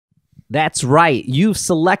That's right. You've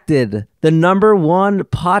selected the #1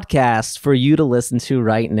 podcast for you to listen to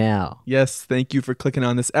right now. Yes, thank you for clicking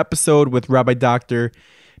on this episode with Rabbi Dr.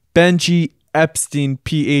 Benjy Epstein,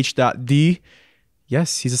 PhD.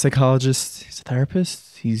 Yes, he's a psychologist. He's a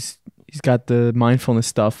therapist. He's got the mindfulness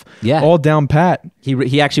stuff all down pat.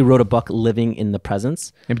 He actually wrote a book, Living in the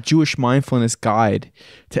Presence. A Jewish mindfulness guide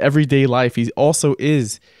to everyday life. He also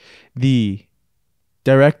is the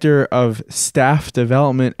Director of Staff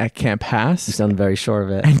Development at Camp HASC. You sound very sure of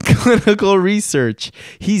it. And clinical research.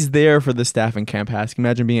 He's there for the staff in Camp HASC.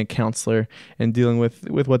 Imagine being a counselor and dealing with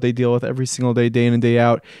what they deal with every single day, day in and day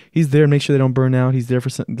out. He's there to make sure they don't burn out. He's there for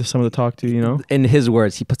someone to talk to, you know? In his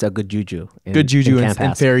words, he puts out good juju. Good juju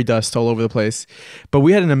and fairy dust all over the place. But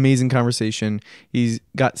we had an amazing conversation. He's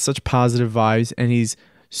got such positive vibes and he's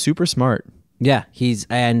super smart. Yeah,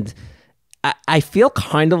 I feel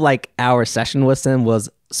kind of like our session with him was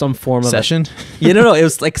some form of session. It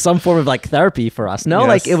was like some form of like therapy for us. No,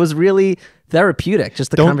 like it was really therapeutic. Just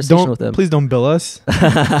the conversation with him. Please don't bill us,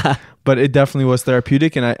 but it definitely was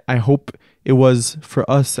therapeutic, and I hope it was for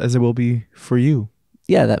us as it will be for you.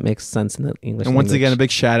 Yeah, that makes sense in the English. And once again, a big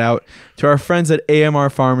shout out to our friends at AMR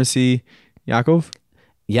Pharmacy, Yaakov.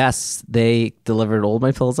 Yes, they delivered all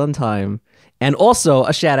my pills on time, and also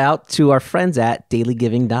a shout out to our friends at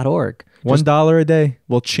dailygiving.org. $1 a day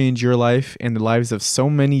will change your life and the lives of so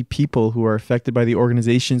many people who are affected by the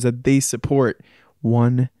organizations that they support.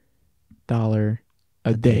 $1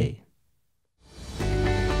 a day.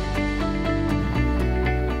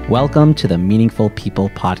 Welcome to the Meaningful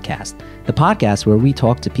People Podcast, the podcast where we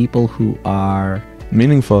talk to people who are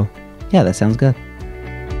meaningful. Yeah, that sounds good.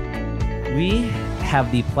 We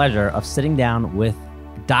have the pleasure of sitting down with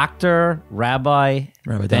Rabbi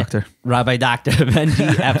Dr.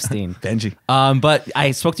 Benjamin Epstein. Benjy. But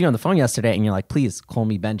I spoke to you on the phone yesterday, and you're like, "Please call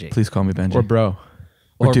me Benjy. Please call me Benjy. Or bro.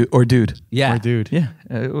 Or dude. Yeah. Or dude. Yeah.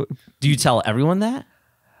 Do you tell everyone that?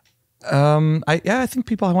 I think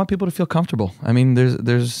I want people to feel comfortable. I mean,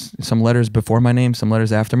 there's some letters before my name, some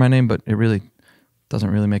letters after my name, but it really doesn't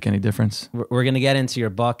really make any difference. We're going to get into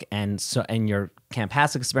your book and your Camp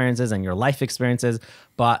HASC experiences and your life experiences.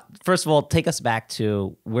 But first of all, take us back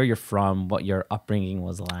to where you're from, what your upbringing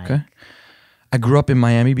was like. Okay. I grew up in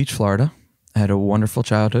Miami Beach, Florida. I had a wonderful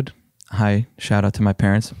childhood. Hi, shout out to my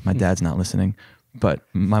parents. My dad's not listening, but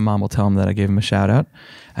my mom will tell him that I gave him a shout out.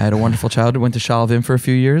 I had a wonderful childhood. Went to Shalvim for a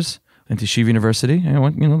few years. Went to Yeshiva University. I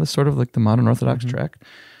went, the sort of like the modern Orthodox track.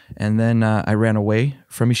 And then I ran away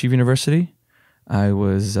from Yeshiva University. I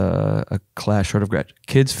was a class short of grad.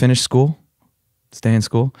 Kids finish school, stay in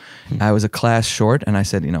school. I was a class short, and I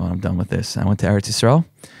said, I'm done with this. I went to Eretz Yisrael,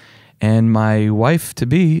 and my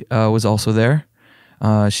wife-to-be was also there.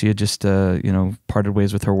 She had just, parted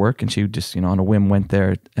ways with her work, and she just, on a whim went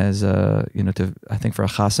there as, I think for a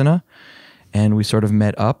chasana, and we sort of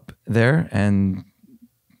met up there, and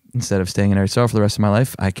instead of staying in Eretz Yisrael for the rest of my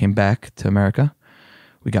life, I came back to America.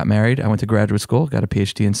 We got married. I went to graduate school, got a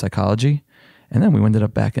PhD in psychology. And then we ended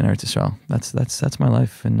up back in Eretz Yisrael. That's my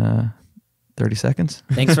life in 30 seconds.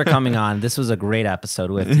 Thanks for coming on. This was a great episode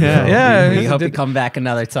with you. Yeah. We hope you come back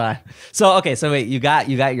another time. So wait, you got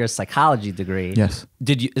your psychology degree. Yes.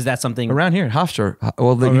 Is that something around here? Hofstra.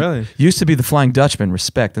 Well, really? Used to be the Flying Dutchman,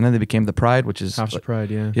 respect, and then they became the Pride, which is Hofstra Pride.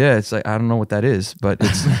 Yeah. Yeah, it's like I don't know what that is, but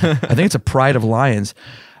it's I think it's a Pride of Lions.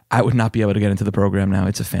 I would not be able to get into the program now.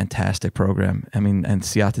 It's a fantastic program. I mean, and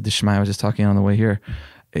Siyata Dishmai, I was just talking on the way here.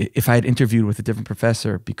 If I had interviewed with a different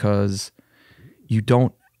professor, because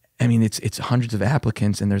it's hundreds of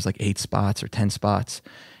applicants and there's like 8 spots or 10 spots.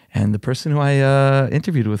 And the person who I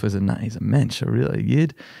interviewed with was he's a mensch, a real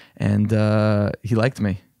yid. And he liked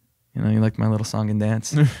me. He liked my little song and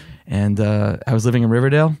dance. And I was living in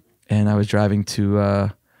Riverdale, and I was driving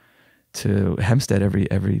to Hempstead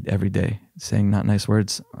every day, saying not nice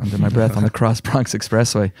words under my breath on the Cross Bronx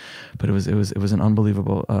Expressway. But it was an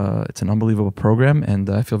unbelievable it's an unbelievable program, and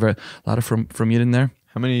I feel a lot of from Yid in there.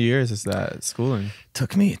 How many years is that schooling? It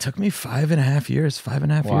took me 5.5 years.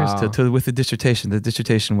 5.5 years to with the dissertation. The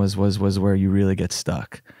dissertation was where you really get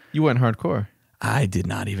stuck. You went hardcore. I did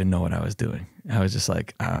not even know what I was doing. I was just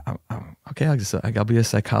like, okay, I'll be a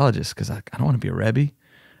psychologist because I don't want to be a Rebbe.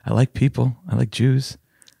 I like people. I like Jews.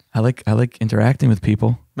 I like interacting with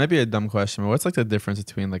people. Might be a dumb question, but what's like the difference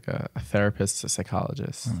between like a therapist and a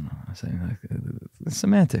psychologist? I don't know. I'm saying like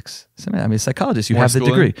semantics. I mean, psychologist, you More have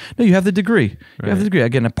schooling? the degree. No, you have the degree. Right. You have the degree.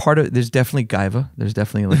 Again, a part of there's definitely gaiva. There's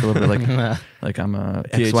definitely like a little bit like I'm a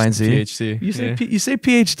X, Y, and Z. PhD. You say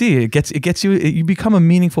PhD. It gets you. You become a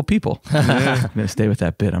meaningful people. Yeah. I'm gonna stay with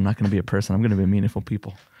that bit. I'm not gonna be a person. I'm gonna be a meaningful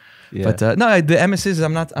people. Yeah. But no, the MS is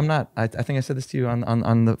I'm not. I think I said this to you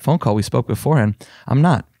on the phone call we spoke beforehand. I'm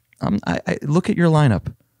not. I look at your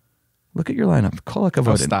lineup. Look at your lineup. Call a Oh,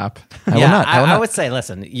 kavod. stop. I will not. I would say,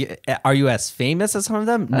 listen, are you as famous as some of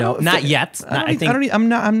them? No, not yet. I'm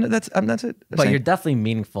not. That's it. But you're definitely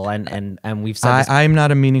meaningful, and we've said this. I'm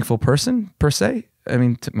not a meaningful person per se. I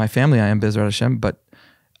mean, to my family, I am Bezrat Hashem, but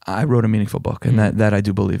I wrote a meaningful book, and that I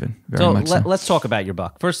do believe in very much. So let's talk about your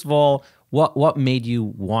book. First of all, what made you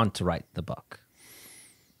want to write the book?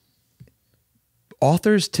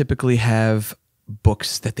 Authors typically have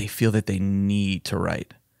books that they feel that they need to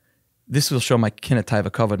write. This will show my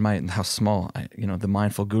kinetaiva kavod, how small the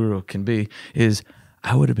mindful guru can be. Is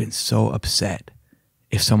I would have been so upset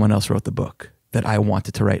if someone else wrote the book that I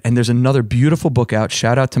wanted to write. And there's another beautiful book out.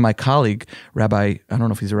 Shout out to my colleague, Rabbi, I don't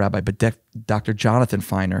know if he's a rabbi, but Dr. Jonathan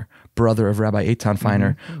Feiner, brother of Rabbi Eitan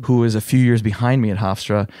Feiner, who is a few years behind me at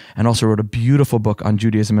Hofstra, and also wrote a beautiful book on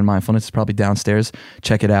Judaism and mindfulness. It's probably downstairs.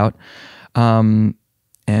 Check it out. And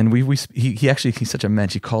he's such a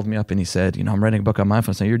mensch. He called me up and he said, I'm writing a book on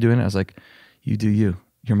mindfulness. Now you're doing it. I was like, you do you.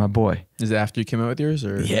 You're my boy. Is it after you came out with yours,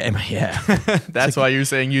 or yeah? That's why you're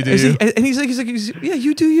saying you do you. And he's like, yeah,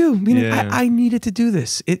 you do you. Meaning, I needed to do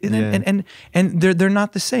this. And they're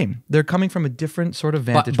not the same. They're coming from a different sort of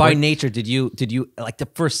vantage. By nature, did you like the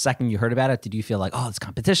first second you heard about it? Did you feel like, oh, it's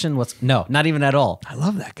competition? No, not even at all. I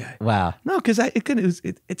love that guy. Wow. No, because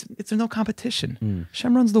it's no competition.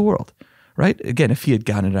 Hashem runs the world. Right? Again, if he had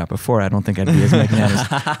gotten it out before, I don't think I'd be as magnanimous.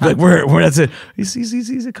 But we're that's it.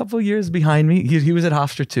 He's a couple of years behind me. He was at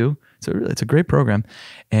Hofstra too. So really, it's a great program,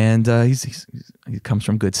 and he comes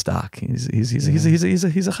from good stock. He's a chaver.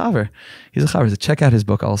 He's a chaver. So check out his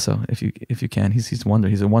book also if you can. He's a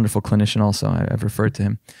wonderful clinician also. I've referred to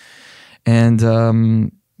him, and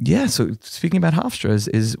so speaking about Hofstra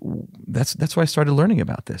is that's why I started learning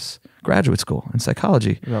about this. Graduate school in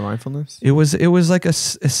psychology. About mindfulness? It was like a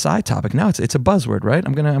side topic. Now it's a buzzword, right?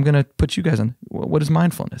 I'm gonna put you guys on. What is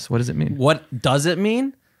mindfulness? What does it mean? What does it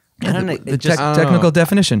mean? I don't know. Technical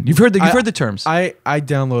definition. You've heard the terms. I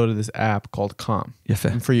downloaded this app called Calm. Yeah,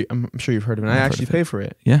 fair. I'm sure you've heard of it. I actually pay for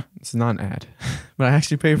it. Yeah, it's not an ad, but I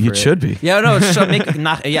actually pay for it. It should be. Yeah, no.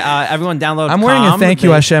 Everyone download. I'm wearing a thank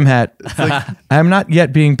you Hashem hat. I'm not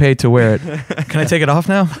yet being paid to wear it. Can I take it off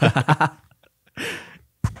now?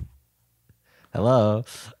 Hello.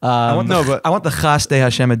 I want the Chas de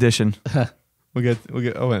Hashem edition. We'll get.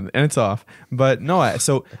 Oh, and it's off. But no.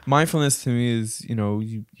 So mindfulness to me is,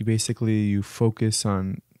 you basically focus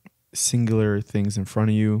on singular things in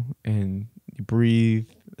front of you, and you breathe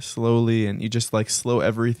slowly, and you just like slow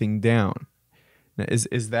everything down. Now,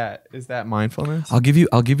 is that mindfulness? I'll give you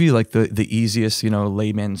like the easiest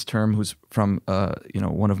layman's term. Who's from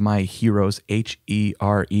one of my heroes, HERE/O.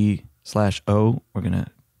 We're gonna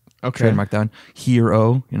trademark down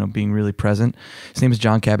hero. Being really present. His name is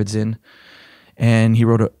John Kabat-Zinn. And he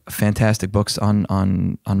wrote a fantastic books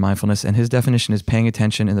on mindfulness. And his definition is paying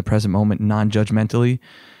attention in the present moment, non-judgmentally,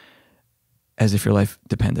 as if your life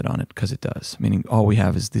depended on it, because it does. Meaning all we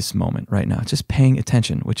have is this moment right now. It's just paying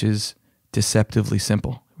attention, which is deceptively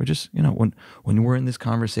simple. We're just, when we're in this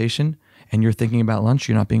conversation and you're thinking about lunch,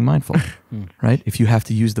 you're not being mindful, right? If you have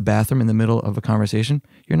to use the bathroom in the middle of a conversation,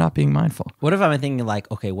 you're not being mindful. What if I'm thinking like,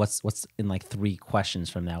 okay, what's in like 3 questions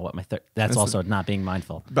from now? That's also not being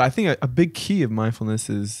mindful. But I think a big key of mindfulness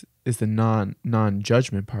is the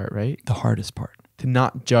non-judgment part, right? The hardest part. To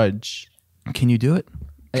not judge. Can you do it?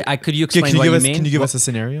 Could you explain what you mean? Can you give us a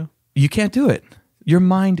scenario? You can't do it. Your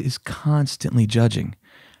mind is constantly judging.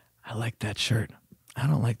 I like that shirt. I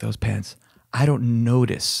don't like those pants. I don't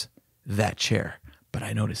notice that chair, but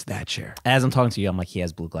I notice that chair. As I'm talking to you, I'm like, he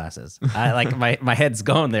has blue glasses. I like my head's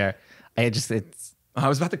going there. I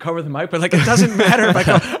was about to cover the mic, but like it doesn't matter if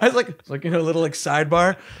I was like a little like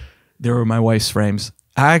sidebar. There were my wife's frames.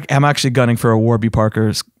 I am actually gunning for a Warby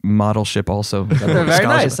Parker's model ship also. They're very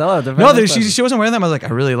nice. She wasn't wearing them. I was like, I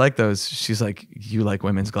really like those. She's like, you like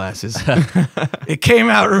women's glasses. It came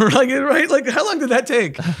out right. Like, how long did that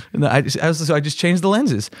take? And I just changed the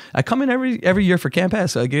lenses. I come in every year for Camp HASC,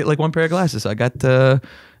 so I get like one pair of glasses. So I got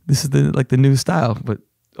this is the new style, but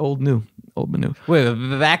old new. Wait,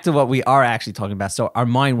 back to what we are actually talking about. So our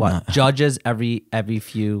mind judges every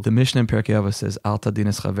few. The Mishnah in Pirkei Avos says, "Al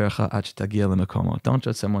tadines chavercha ad shetagia lemekomo." Don't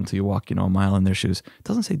judge someone until you walk, a mile in their shoes. It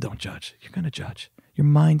doesn't say don't judge. You're going to judge. Your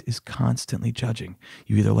mind is constantly judging.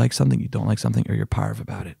 You either like something, you don't like something, or you're parv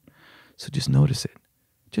about it. So just notice it.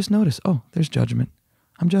 Just notice. Oh, there's judgment.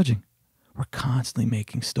 I'm judging. We're constantly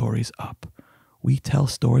making stories up. We tell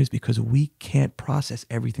stories because we can't process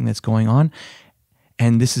everything that's going on.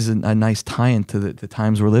 And this is a nice tie-in to the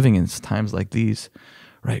times we're living in. It's times like these,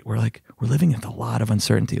 right? We're living in a lot of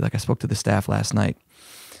uncertainty. Like I spoke to the staff last night,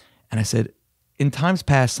 and I said, in times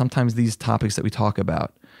past, sometimes these topics that we talk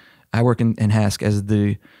about, I work in HASC as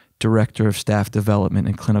the Director of Staff Development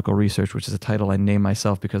and Clinical Research, which is a title I named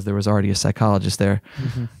myself because there was already a psychologist there.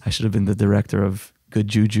 I should have been the Director of Good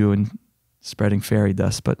Juju and Spreading Fairy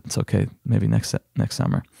Dust, but it's okay. Maybe next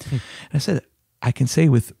summer. And I said, I can say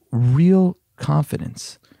with real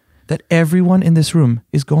confidence that everyone in this room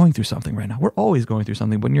is going through something right now. We're always going through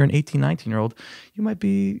something. When you're an 18, 19-year-old, you might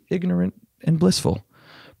be ignorant and blissful,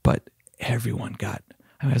 but everyone got,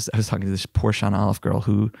 I was talking to this poor Sean Olive girl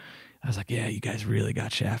who, I was like, yeah, you guys really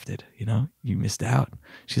got shafted. You know, you missed out.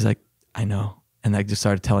 She's like, I know. And I just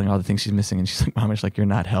started telling her all the things she's missing. And she's like, Mom, it's like, you're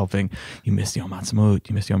not helping. You missed Yom Ha'atzmaut.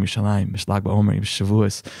 You missed Yom Yerushalayim. You missed Lag BaOmer. You missed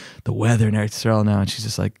Shavuos. The weather in Eretz Yisrael now. And she's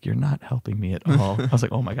just like, you're not helping me at all. I was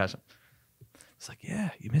like, oh my gosh. It's like, yeah,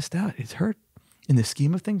 you missed out. It's hurt. In the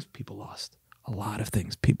scheme of things, people lost a lot of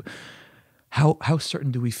things. People, how certain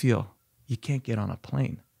do we feel? You can't get on a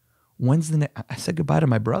plane. When's the next? I said goodbye to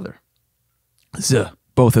my brother.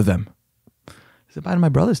 Both of them. I said bye to my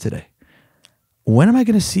brothers today. When am I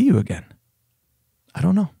going to see you again? I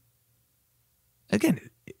don't know. Again,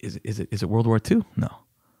 is it World War II? No.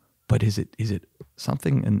 But is it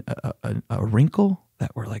something, a wrinkle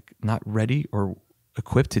that we're like not ready or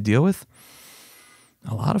equipped to deal with?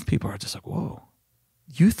 A lot of people are just like, whoa.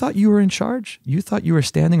 You thought you were in charge? You thought you were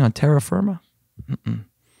standing on terra firma?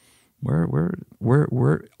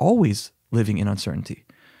 We're always living in uncertainty.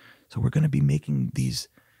 So we're going to be making these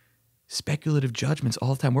speculative judgments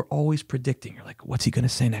all the time. We're always predicting. You're like, what's he going to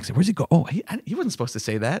say next? Where's he go? Oh, he wasn't supposed to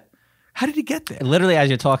say that. How did he get there? Literally, as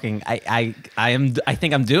you're talking, I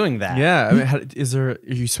think I'm doing that. Yeah. I mean, are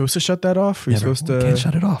you supposed to shut that off? Are you supposed to? We can't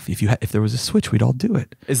shut it off. If there was a switch, we'd all do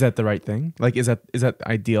it. Is that the right thing? Like, is that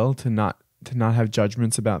ideal to not have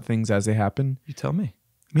judgments about things as they happen? You tell me.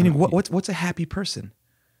 Meaning, what's a happy person?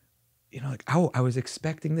 You know, like, I was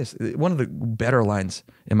expecting this. One of the better lines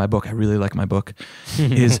in my book, I really like my book,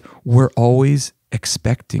 is we're always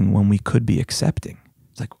expecting when we could be accepting.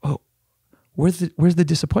 It's like, oh, where's the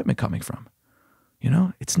disappointment coming from? You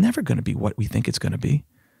know, it's never going to be what we think it's going to be,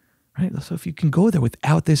 right? So if you can go there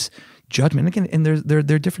without this judgment, again, and there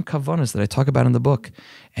are different kavanas that I talk about in the book,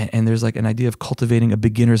 and there's like an idea of cultivating a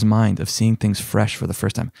beginner's mind, of seeing things fresh for the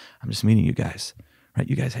first time. I'm just meeting you guys. Right?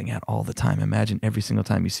 You guys hang out all the time. Imagine every single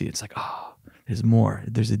time you see it, it's like, oh, there's more.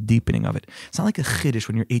 There's a deepening of it. It's not like a chiddush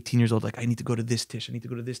when you're 18 years old, like, I need to go to this tish, I need to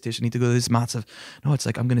go to this tish, I need to go to this matzah. No, it's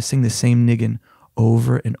like, I'm going to sing the same niggin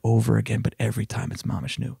over and over again, but every time it's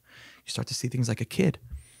mamish new. You start to see things like a kid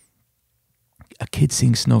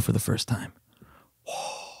seeing snow for the first time.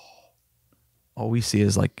 Whoa. All we see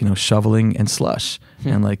is like, shoveling and slush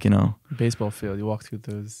and like, baseball field. You walk through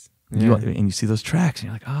those. Yeah. And you see those tracks and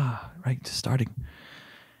you're like, right, just starting.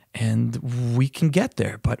 And we can get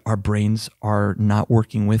there, but our brains are not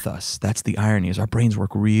working with us. That's the irony, is our brains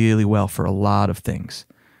work really well for a lot of things.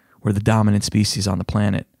 We're the dominant species on the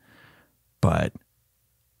planet. But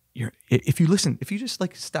if you just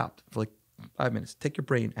like stopped for like 5 minutes, take your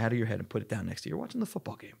brain out of your head and put it down next to you. You're watching the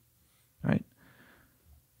football game, right?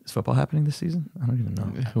 Is football happening this season? I don't even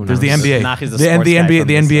know. There's the NBA.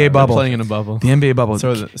 The NBA bubble. Playing in a bubble. The NBA bubble. So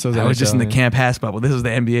I was just in the Camp HASC bubble. This is the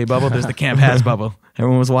NBA bubble. There's the Camp HASC bubble.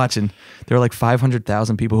 Everyone was watching. There were like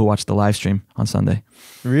 500,000 people who watched the live stream on Sunday.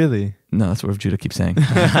 Really? No, that's what Judah keeps saying.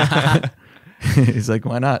 He's like,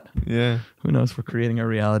 why not? Yeah. Who knows? We're creating our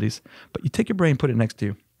realities. But you take your brain, put it next to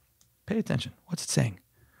you. Pay attention. What's it saying?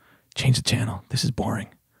 Change the channel. This is boring.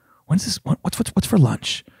 When's this? What's for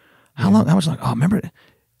lunch? How long? How much long? Oh, remember.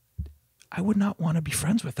 I would not want to be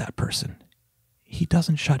friends with that person. He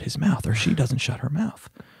doesn't shut his mouth, or she doesn't shut her mouth,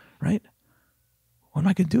 right? What am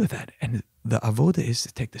I going to do with that? And the avoda is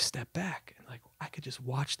to take the step back and like, I could just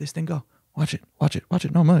watch this thing go. Watch it.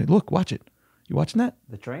 No, look, watch it. You watching that?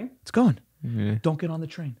 The train? It's going. Yeah. Don't get on the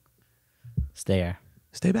train. Stay here.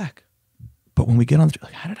 Stay back. But when we get on the train,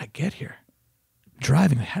 like, how did I get here?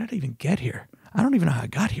 Driving, like, how did I even get here? I don't even know how I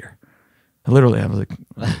got here. Literally, I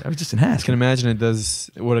was just in HASC. I can imagine it does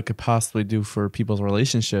what it could possibly do for people's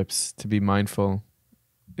relationships. To be mindful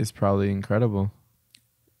is probably incredible.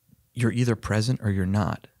 You're either present or you're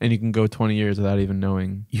not. And you can go 20 years without even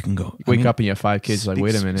knowing. You can go. Wake up and you have 5 kids. Like,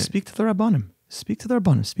 wait a minute. Speak to the Rabbanim. Speak to the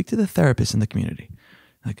Rabbanim. Speak to the therapists in the community.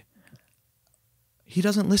 Like, he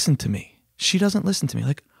doesn't listen to me. She doesn't listen to me.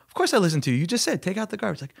 Like, of course I listen to you. You just said, take out the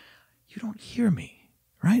garbage. Like, you don't hear me,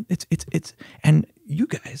 right? It's and you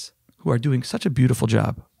guys who are doing such a beautiful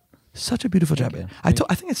job. Such a beautiful job. I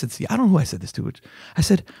think I said, I don't know who I said this to. I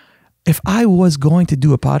said, if I was going to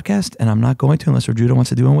do a podcast, and I'm not going to unless Judah wants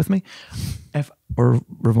to do one with me, or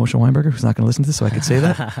Rav Moshe Weinberger, who's not going to listen to this, so I could say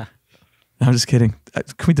that. No, I'm just kidding.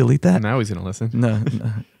 Can we delete that? Now he's going to listen. No.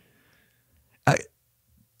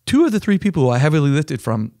 2 of the 3 people who I heavily lifted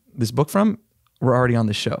from this book from were already on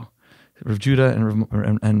the show. Rav Judah and Rav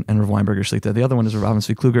Weinberger Shlita. The other one is Rav Avin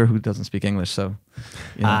Tzvi Kluger, who doesn't speak English. So,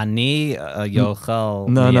 you know. Ani Yochel.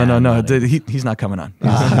 No. He's not coming on.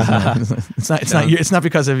 It's not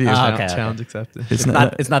because of you. Okay. Challenge accepted. It's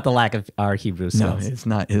not the lack of our Hebrew skills. No, it's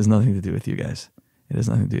not. It has nothing to do with you guys. It has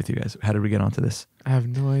nothing to do with you guys. How did we get onto this? I have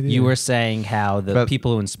no idea. You were saying how the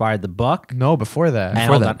people who inspired the book. No, before that.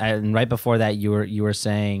 And right before that, you were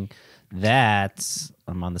saying that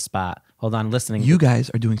I'm on the spot. Hold on, listening. You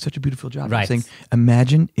guys are doing such a beautiful job. Right. I'm saying,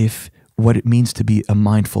 imagine if what it means to be a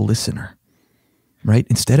mindful listener, right?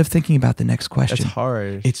 Instead of thinking about the next question. That's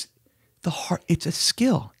hard. It's a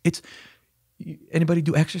skill. Anybody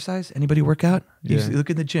do exercise? Anybody work out? You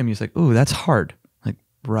look in the gym. You're like, ooh, that's hard. Like,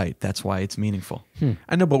 right. That's why it's meaningful.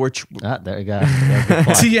 I know, but we're there you go.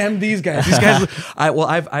 TM these guys. These guys.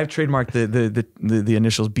 I've trademarked the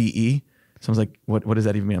initials BE. Someone's like, what does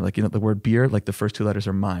that even mean? Like, the word beer, like the first two letters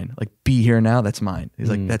are mine. Like, be here now, that's mine. He's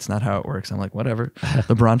like, that's not how it works. I'm like, whatever.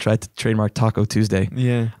 LeBron tried to trademark Taco Tuesday.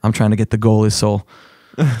 Yeah. I'm trying to get the goal is soul.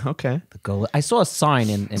 Okay. The goal. I saw a sign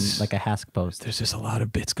in like a HASC post. There's just a lot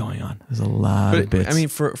of bits going on. There's a lot of bits. I mean,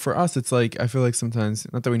 for us, it's like, I feel like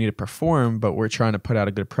sometimes, not that we need to perform, but we're trying to put out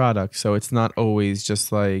a good product. So it's not always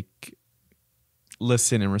just like,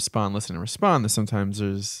 listen and respond. Sometimes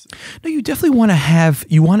there's... No, you definitely want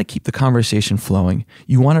to keep the conversation flowing.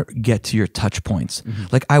 You want to get to your touch points. Mm-hmm.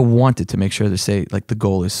 Like, I wanted to make sure to say, like, the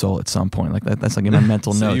goal is soul at some point. Like, that's like in my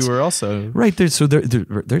mental so notes. You were also... Right. There's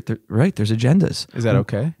agendas. Is that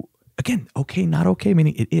okay? Again, okay, not okay,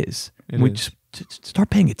 meaning it is. Just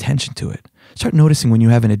start paying attention to it. Start noticing when you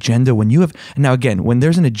have an agenda, and now again, when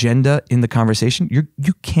there's an agenda in the conversation,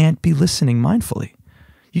 you can't be listening mindfully.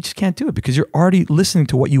 You just can't do it because you're already listening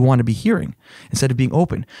to what you want to be hearing instead of being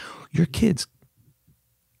open. Your kids.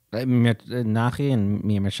 Nachi and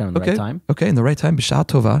me and Michelle in the right time. Okay, in the right time, B'shah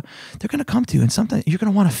Tova, they're going to come to you and sometimes you're going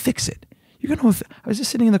to want to fix it. I was just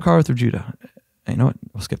sitting in the car with Judah. You know what?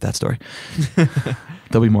 We'll skip that story.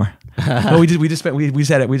 There'll be more. No, we said it.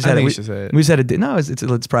 We said it. No,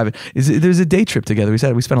 it's private. There's a day trip together. We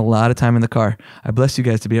spent a lot of time in the car. I bless you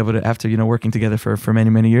guys to be able to, after working together for many,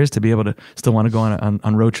 many years, to be able to still want to go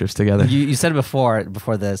on road trips together. You said before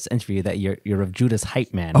this interview that you're Rav Judah's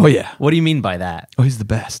hype man. Oh yeah. What do you mean by that? Oh, he's the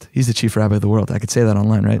best. He's the chief rabbi of the world. I could say that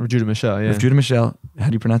online, right? Rav Judah Michelle. Yeah. Rav Judah Michelle. How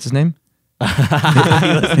do you pronounce his name?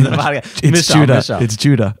 It's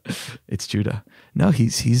Judah. It's Judah. No,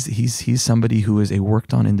 he's somebody who is a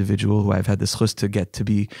worked on individual who I've had this chus to get to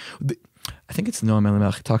be. I think it's Noam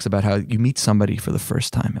Elimelech talks about how you meet somebody for the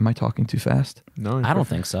first time. Am I talking too fast? No, I don't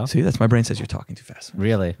think so. See, that's my brain says you're talking too fast.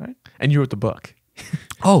 Really? Right? And you wrote the book.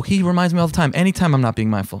 Oh, he reminds me all the time. Anytime I'm not being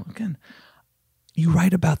mindful. Again, you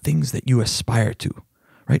write about things that you aspire to,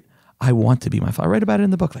 right? I want to be mindful. I write about it in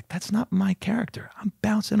the book. Like, that's not my character. I'm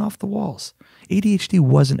bouncing off the walls. ADHD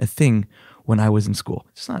wasn't a thing when I was in school.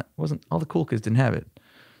 Wasn't all the cool kids didn't have it.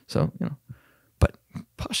 So, but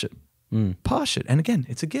push it. Push it. And again,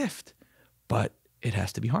 it's a gift, but it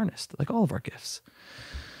has to be harnessed, like all of our gifts.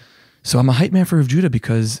 So I'm a hype man for Rav Judah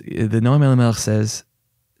because the Noam Elimelech says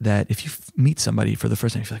that if you meet somebody for the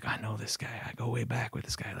first time, you feel like, I know this guy. I go way back with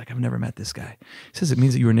this guy. Like, I've never met this guy. He says it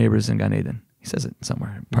means that you were neighbors in Gan Eden. He says it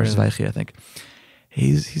somewhere. Parshas Vayechi, I think.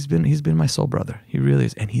 He's been my soul brother. He really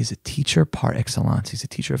is. And he's a teacher par excellence. He's a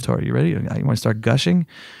teacher of Torah. You ready? You want to start gushing?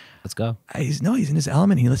 Let's go. He's in his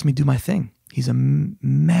element. He lets me do my thing. He's a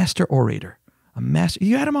master orator. A master.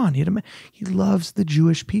 You had him on. He loves the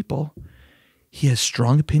Jewish people. He has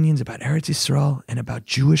strong opinions about Eretz Yisrael and about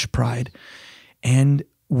Jewish pride. And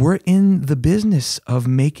we're in the business of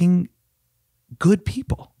making good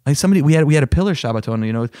people. Like we had a pillar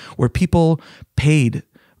Shabbaton, where people paid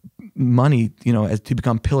money, as to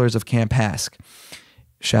become pillars of Camp HASC.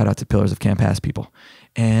 Shout out to pillars of Camp HASC people.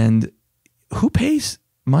 And who pays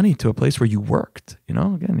money to a place where you worked?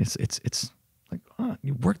 Again, it's like,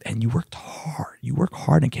 you worked and you worked hard. You work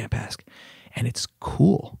hard in Camp HASC, and it's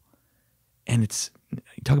cool. And you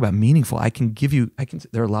talk about meaningful.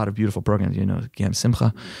 There are a lot of beautiful programs, Camp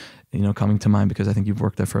Simcha, coming to mind because I think you've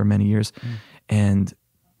worked there for many years. And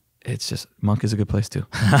it's just, Monk is a good place too.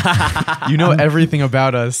 You know everything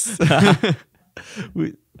about us.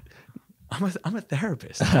 I'm a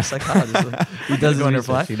therapist. I'm a psychologist. He does his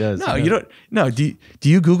research. He does. No, you don't. No, do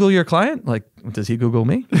you Google your client? Like, does he Google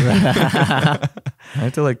me? I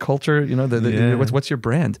have to culture. What's your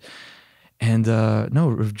brand? And no,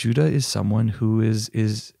 Rav Judah is someone who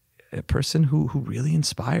is a person who really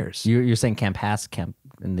inspires. You're saying Camp HASC,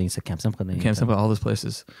 and then you said Camp Simcha. Camp Simcha, all those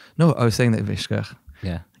places. No, I was saying that Veshkach.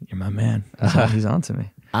 Yeah, you're my man. He's on to me.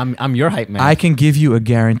 I'm your hype man. I can give you a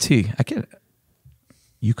guarantee.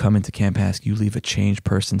 You come into Camp HASC, you leave a changed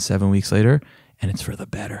person 7 weeks later, and it's for the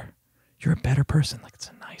better. You're a better person. Like, it's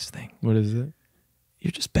a nice thing. What is it?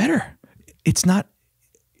 You're just better. It's not,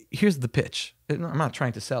 here's the pitch. I'm not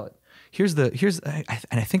trying to sell it.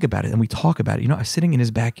 And I think about it and we talk about it. You know, I was sitting in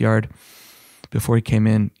his backyard before he came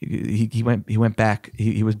in. He went back.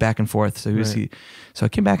 He was back and forth. So so I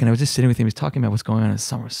came back and I was just sitting with him. He was talking about what's going on. The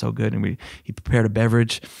summer was so good. And he prepared a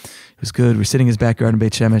beverage. It was good. We're sitting in his backyard in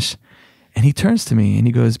Beit Shemesh. And he turns to me and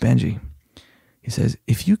he goes, Benjy, he says,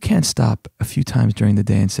 if you can't stop a few times during the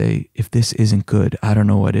day and say, if this isn't good, I don't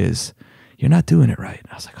know what is, you're not doing it right.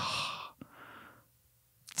 I was like, oh,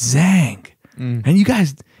 zang. And you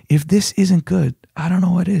guys, if this isn't good, I don't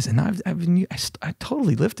know what is. And I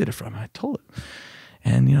totally lifted it from him. I told him.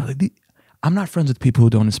 And, you know, I'm not friends with people who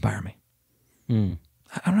don't inspire me.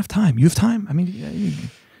 I don't have time. You have time? I mean,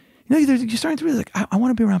 you're starting to realize, like, I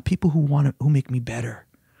want to be around people who make me better.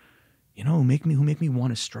 You know, who make me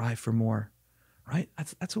want to strive for more. Right?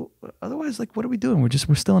 That's what, otherwise, like, what are we doing?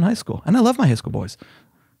 We're still in high school. And I love my high school boys.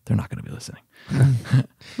 They're not going to be listening.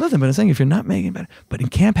 Love them, but I'm saying, if you're not making it better. But in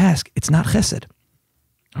Camp HASC, it's not chesed.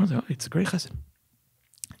 I was like, oh, it's a great chesed.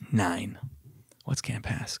 9. What's Camp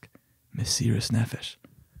HASC? Mesirus Nefesh.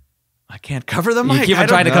 I can't cover the mic. You keep on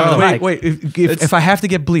trying to cover the mic. Wait. If I have to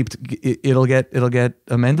get bleeped, it'll get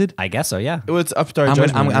amended. I guess so. Yeah. Well, it's up to our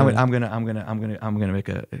judgment. I'm gonna make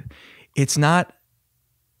a. It's not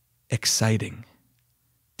exciting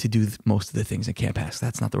to do most of the things in Camp HASC.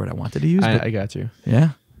 That's not the word I wanted to use. I got you. Yeah.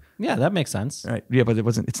 Yeah, that makes sense. Right. Yeah, but it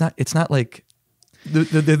wasn't. It's not like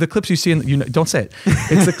the clips you see in don't say it.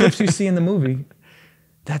 It's the clips you see in the movie.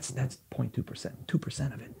 That's 0.2%.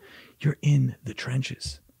 2% of it. You're in the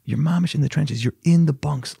trenches. You're mamish in the trenches. You're in the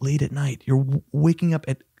bunks late at night. You're waking up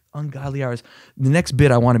at ungodly hours. The next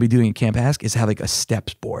bit I want to be doing in Camp HASC is have like a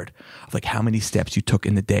steps board of like how many steps you took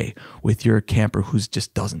in the day with your camper who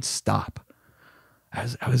just doesn't stop.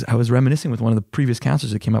 I was reminiscing with one of the previous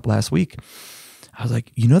counselors that came up last week. I was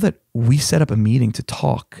like, you know that we set up a meeting to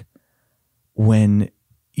talk when,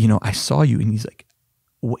 you know, I saw you, and he's like,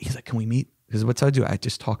 can we meet? Because what's I do? I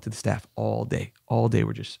just talk to the staff all day. All day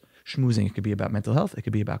we're just schmoozing. It could be about mental health. It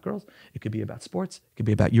could be about girls. It could be about sports. It could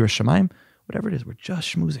be about Yira Shemaim. Whatever it is, we're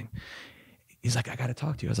just schmoozing. He's like, I got to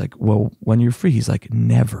talk to you. I was like, well, when you're free? He's like,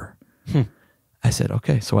 never. I said,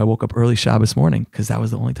 okay. So I woke up early Shabbos morning because that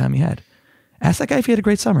was the only time he had. Ask that guy if he had a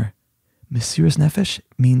great summer. Mesirus Nefesh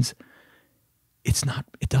means it's not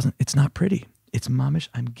pretty. It's mamish.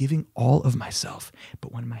 I'm giving all of myself.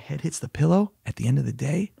 But when my head hits the pillow at the end of the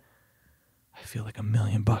day, I feel like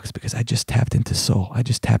 $1,000,000 because I just tapped into soul. I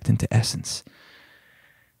just tapped into essence.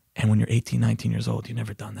 And when you're 18, 19 years old, you've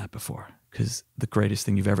never done that before. Because the greatest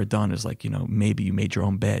thing you've ever done is like, you know, maybe you made your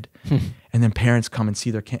own bed. And then parents come and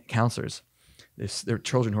see their counselors. Their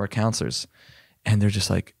children who are counselors. And they're just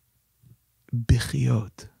like,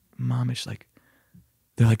 bichiot, mamish, like,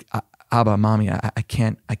 they're like, Abba, mommy, I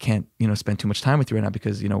can't, you know, spend too much time with you right now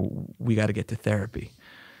because, you know, we got to get to therapy.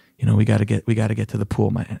 You know, we got to get to the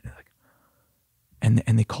pool. And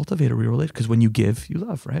they cultivate a real relationship because when you give, you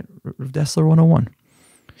love, right? Rav Dessler 101.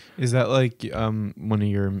 Is that like one of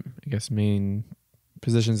your, I guess, main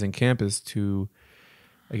positions in camp is to,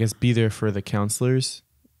 I guess, be there for the counselors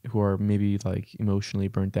who are maybe like emotionally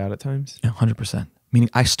burnt out at times? Yeah, 100%. Meaning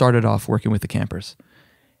I started off working with the campers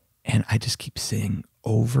and I just keep saying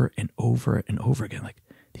over and over and over again, like,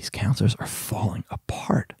 these counselors are falling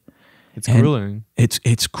apart. It's grueling. It's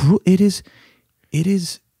it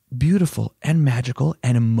is beautiful and magical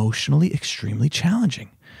and emotionally extremely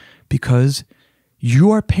challenging because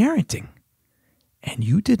you are parenting and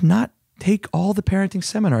you did not take all the parenting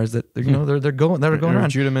seminars that you know they're going around.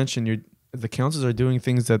 Judah mentioned the counselors are doing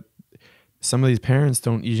things that some of these parents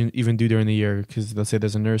don't even do during the year because they'll say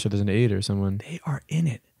there's a nurse or there's an aide or someone. They are in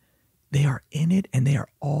it. They are in it and they are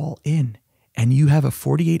all in. And you have a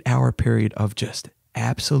 48-hour period of just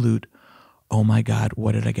absolute, oh my God,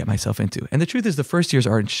 what did I get myself into? And the truth is the first years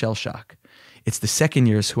are in shell shock. It's the second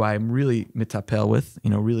years who I'm really mitapel with, you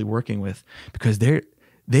know, really working with, because they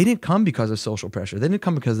didn't come because of social pressure. They didn't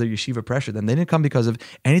come because their yeshiva pressured them. They didn't come because of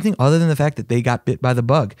anything other than the fact that they got bit by the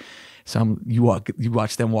bug. So you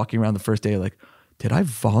watch them walking around the first day like, did I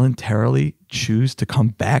voluntarily choose to come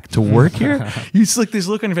back to work here? You just like this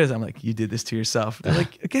look on your face. I'm like, you did this to yourself. They're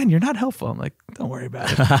like, again, you're not helpful. I'm like, don't worry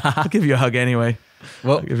about it. I'll give you a hug anyway.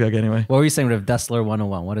 What were you saying, Rav Dessler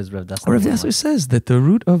 101? What is Rav Dessler 101? Rav Dessler says that the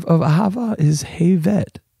root of ahava is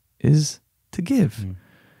hevet, is to give,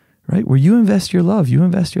 right? Where you invest your love, you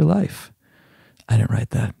invest your life. I didn't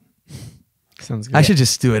write that. Sounds good. I should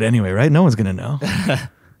just do it anyway, right? No one's going to know.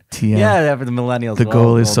 TM. Yeah, for the millennials. The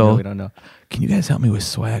goal is soul. We don't know. Can you guys help me with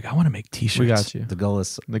swag? I want to make T-shirts. We got you. The goal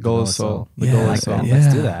is The goal is soul. The Yeah, goal I is like soul. that. Yeah.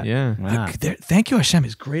 Let's do that. Yeah. Wow. Thank you Hashem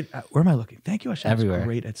is great. Where am I looking? Thank you Hashem Everywhere. is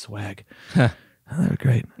great at swag. Oh, they're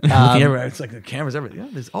great. Looking everywhere. It's like the cameras everywhere.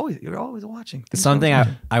 Yeah, you're always watching. Something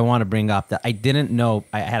I want to bring up that I didn't know.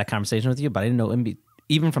 I had a conversation with you, but I didn't know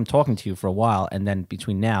even from talking to you for a while, and then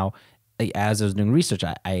between now, as I was doing research,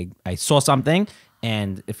 I saw something.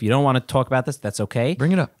 And if you don't want to talk about this, that's okay.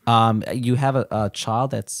 Bring it up. You have a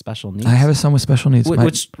child that's special needs. I have a son with special needs.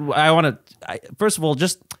 Which I want to. First of all,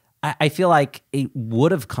 I feel like it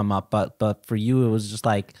would have come up, but for you, it was just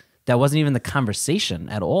like that wasn't even the conversation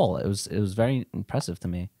at all. It was very impressive to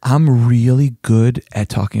me. I'm really good at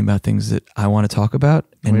talking about things that I want to talk about,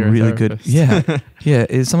 and Well, you're a really good. therapist. Yeah, yeah.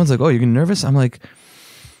 If someone's like, "Oh, you're getting nervous," I'm like,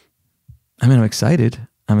 I'm excited.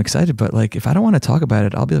 I'm excited, but like, if I don't want to talk about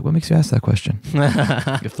it, I'll be like, "What makes you ask that question?"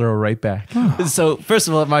 You throw it right back. So first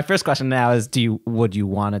of all, my first question now is: would you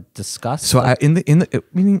want to discuss? So in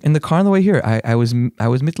the car on the way here, I was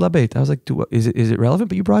mitlabet. I was like, is it relevant?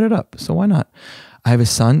 But you brought it up, so why not? I have a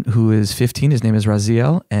son who is 15. His name is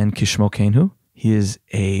Raziel, and Kishmo Kenhu. He is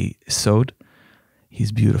a sod.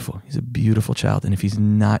 He's beautiful. He's a beautiful child. And if he's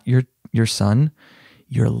not your son,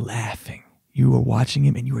 you're laughing. You are watching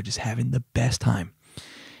him, and you are just having the best time.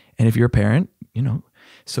 And if you're a parent,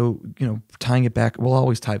 tying it back, we'll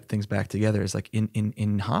always tie things back together. Is like in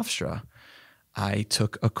Hofstra, I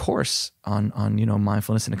took a course on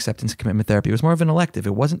mindfulness and acceptance and commitment therapy. It was more of an elective.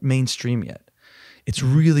 It wasn't mainstream yet. It's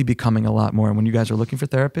really becoming a lot more. And when you guys are looking for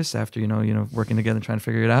therapists after working together and trying to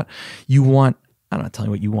figure it out, I'm not telling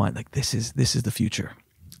you what you want. Like this is the future.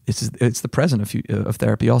 It's the present of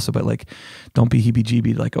therapy also. But like, don't be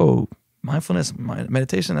heebie-jeebie like, oh, mindfulness,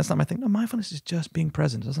 meditation, that's not my thing. No, mindfulness is just being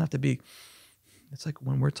present. It doesn't have to be. It's like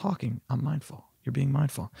when we're talking, I'm mindful. You're being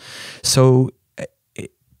mindful. So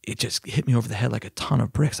it just hit me over the head like a ton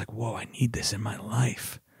of bricks. Like, whoa, I need this in my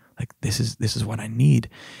life. Like this is what I need.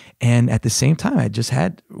 And at the same time, we just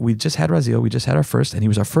had Raziel. We just had our first, and he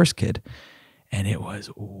was our first kid. And it was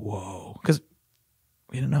whoa, because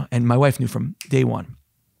we didn't know. And my wife knew from day one.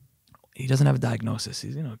 He doesn't have a diagnosis.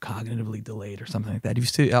 He's cognitively delayed or something like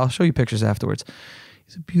that. I'll show you pictures afterwards.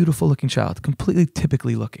 He's a beautiful looking child, completely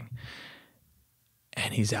typically looking.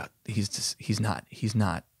 And he's out. He's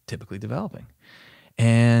not typically developing.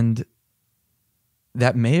 And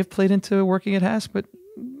that may have played into working at HASC, but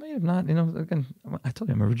may have not. Again, I told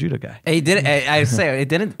you I'm a Judah guy. It didn't. I say it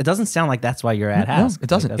didn't. It doesn't sound like that's why you're at HASC. No, it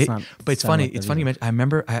doesn't. Like, but it's funny. It's funny you mentioned. I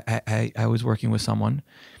remember I was working with someone,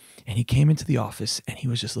 and he came into the office, and he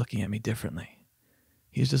was just looking at me differently.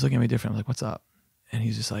 He was just looking at me differently. I'm like, "What's up?" And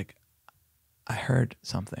he's just like, "I heard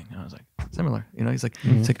something." And I was like, "Similar." He's like,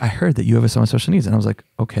 "It's like I heard that you have someone with special needs," and I was like,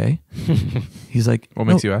 "Okay." He's like, What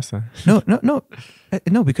makes you ask that?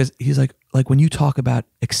 No, because he's like when you talk about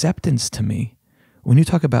acceptance to me, when you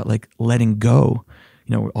talk about like letting go,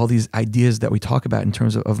 all these ideas that we talk about in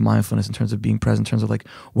terms of mindfulness, in terms of being present, in terms of like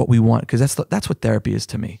what we want, because that's what therapy is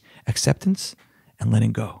to me: acceptance and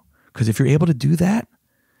letting go. Because if you're able to do that,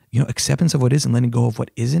 acceptance of what is and letting go of what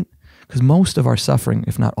isn't. Because most of our suffering,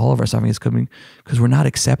 if not all of our suffering, is coming because we're not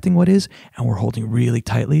accepting what is, and we're holding really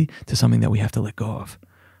tightly to something that we have to let go of,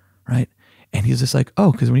 right? And he's just like,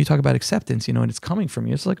 oh, because when you talk about acceptance, and it's coming from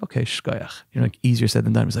you, it's like, okay, shkoyach, like easier said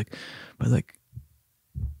than done. He's like, but like,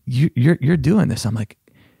 you're doing this. I'm like,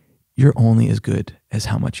 you're only as good as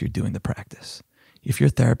how much you're doing the practice. If you're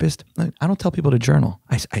a therapist, I don't tell people to journal.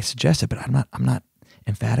 I suggest it, but I'm not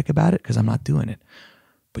emphatic about it because I'm not doing it.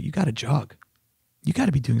 But you got to jog. You got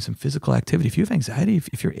to be doing some physical activity. If you have anxiety,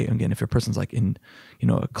 if your person's like in,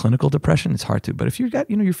 a clinical depression, it's hard to. But if you're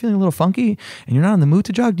feeling a little funky and you're not in the mood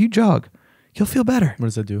to jog, you jog. You'll feel better. What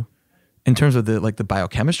does that do? In terms of the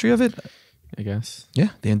biochemistry of it, I guess. Yeah,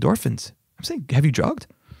 the endorphins. I'm saying, have you jogged?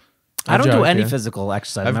 I don't do jogged, any yeah. physical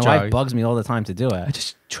exercise. I've My jogged. wife bugs me all the time to do it. I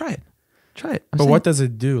just try it. But what does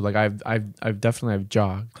it do? Like I've definitely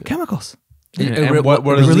jogged. Chemicals. And what It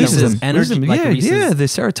are the releases releases? them. Energy, Yeah, like yeah, releases the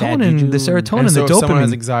serotonin, And the And so the if someone has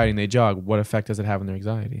dopamine. anxiety and they jog, what effect does it have on their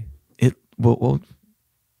anxiety?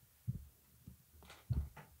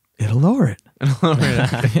 It'll lower it.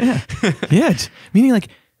 Yeah. Meaning like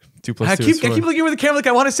 2 plus I 2 keep is 4. looking over the camera like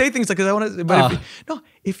I want to say things like because I want to. But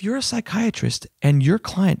if you're a psychiatrist and your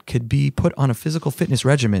client could be put on a physical fitness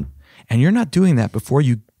regimen and you're not doing that before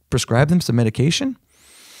you prescribe them some medication,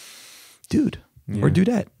 dude or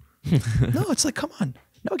dudette. No, it's like, come on.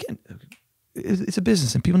 No, again, it's a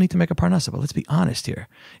business and people need to make a parnasa, but let's be honest here.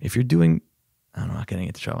 If you're doing, I'm not getting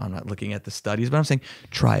into trouble. I'm not looking at the studies, but I'm saying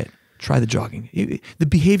try it. try the jogging. The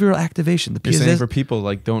behavioral activation. You're saying for people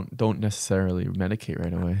like don't necessarily medicate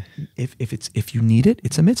right away. If you need it,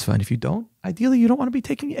 it's a mitzvah. And if you don't, ideally you don't want to be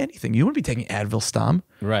taking anything. You want to be taking Advil, Stom.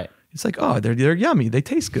 Right. It's like, oh, they're yummy. They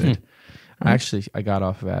taste good. I got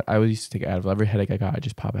off of that. I used to take Advil. Every headache I got, I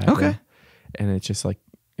just pop Advil. Okay. And it's just like,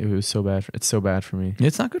 it was so bad. It's so bad for me.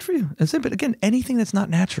 It's not good for you. That's it. But again, anything that's not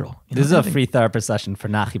natural. This is a free therapist session for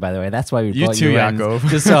Nachi, by the way. That's why we brought too, you in. Yaakov.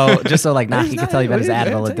 Just so like Nachi can tell you about his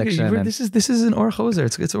Advil addiction. This is an or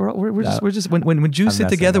choser. We're just when Jews sit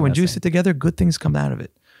together, good things come out of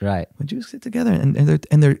it. Right. When Jews sit together and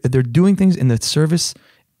they're doing things in the service,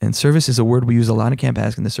 and service is a word we use a lot in Camp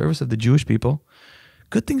HASC, in the service of the Jewish people,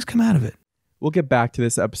 good things come out of it. We'll get back to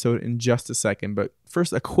this episode in just a second, but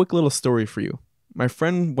first, a quick little story for you. My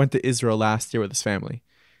friend went to Israel last year with his family.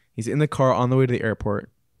 He's in the car on the way to the airport,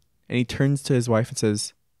 and he turns to his wife and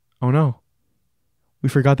says, "Oh no, we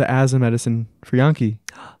forgot the asthma medicine for Yankee."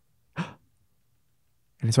 And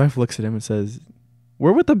his wife looks at him and says,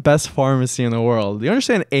 "We're with the best pharmacy in the world. Do you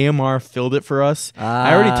understand AMR filled it for us?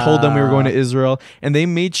 I already told them we were going to Israel, and they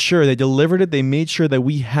made sure, they delivered it, they made sure that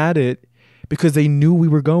we had it because they knew we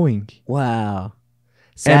were going." Wow.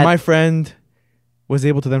 And my friend was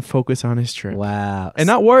able to then focus on his trip. Wow. And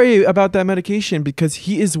not worry about that medication because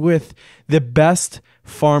he is with the best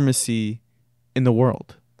pharmacy in the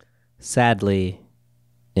world. Sadly,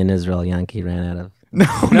 in Israel, Yankee ran out of... No,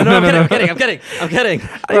 I'm kidding.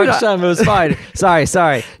 It was fine.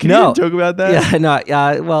 Sorry. Can you joke about that? Yeah, no.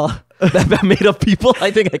 Well, about made up people, I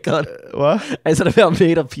think I could. What? I said about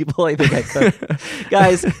made up people, I think I could.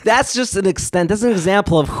 Guys, that's just an extent. That's an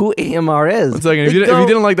example of who AMR is. 1 second. If you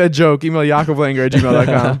didn't like that joke, email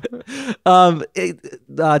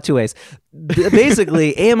yakovlanger@gmail.com. 2 ways.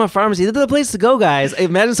 Basically, AMR Pharmacy, they're the place to go, guys.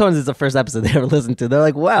 Imagine someone is the first episode they ever listened to. They're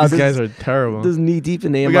like, wow. These guys are terrible. This is knee deep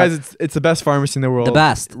in AMR. But guys, it's the best pharmacy in the world. The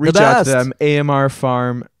best. Reach out to them.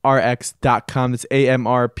 AMRPharmRx.com. That's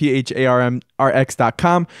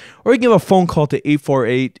AMRPHARMRX.com. Or you can give a phone call to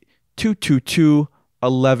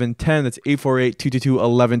 848-222-1110. That's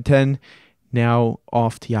 848-222-1110. Now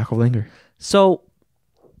off to Yaakov Langer. So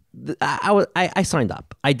I signed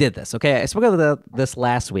up. I did this, okay? I spoke about this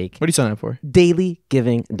last week. What are you signing up for?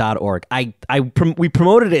 dailygiving.org. We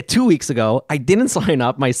promoted it 2 weeks ago. I didn't sign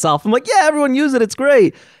up myself. I'm like, yeah, everyone use it. It's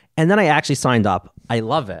great. And then I actually signed up. I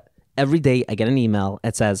love it. Every day I get an email.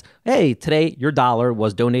 It says, hey, today your $1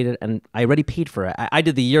 was donated and I already paid for it. I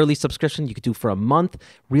did the yearly subscription you could do for a month.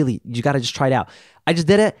 Really, you got to just try it out. I just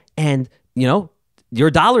did it and, your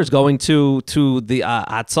 $1 going to the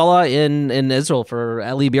Hatzalah in Israel for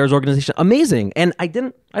Eli Beer's organization. Amazing. And I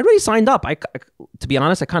already signed up. To be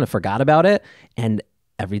honest, I kind of forgot about it. And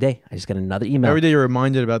every day I just get another email. Every day you're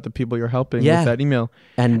reminded about the people you're helping with that email.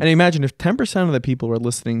 And imagine if 10% of the people were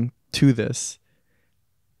listening to this,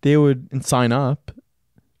 they would sign up.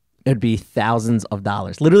 It'd be thousands of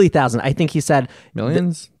dollars, literally thousands. I think he said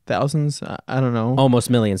millions, thousands. I don't know.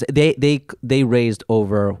 Almost millions. They raised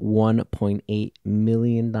over $1.8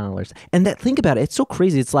 million. And think about it. It's so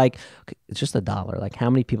crazy. It's like, it's just $1. Like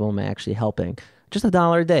how many people am I actually helping? Just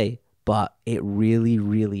 $1 a day, but it really,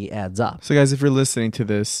 really adds up. So guys, if you're listening to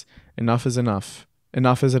this, enough is enough.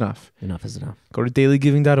 Enough is enough. Enough is enough. Go to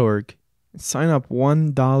dailygiving.org. Sign up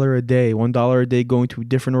 $1 a day. $1 a day going to a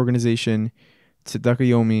different organization. Tzedakah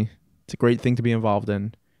Yomi. It's a great thing to be involved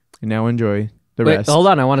in. And now enjoy the rest. Hold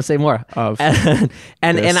on, I want to say more. And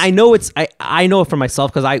I know I know it for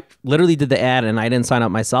myself because I literally did the ad and I didn't sign up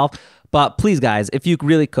myself. But please, guys, if you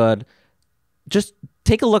really could, just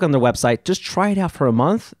take a look on their website. Just try it out for a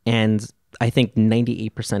month, and I think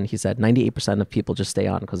 98%. He said 98% of people just stay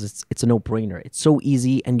on because it's a no-brainer. It's so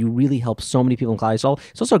easy, and you really help so many people in Klal Yisrael.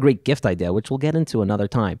 It's also a great gift idea, which we'll get into another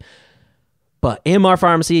time. But AMR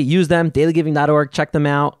Pharmacy, use them, dailygiving.org, check them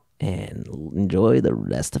out, and enjoy the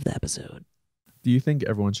rest of the episode. Do you think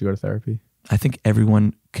everyone should go to therapy? I think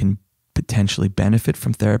everyone can potentially benefit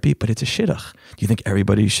from therapy, but it's a shidduch. Do you think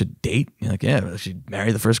everybody should date? You're like, yeah, should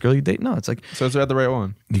marry the first girl you date? No, it's like... So is that the right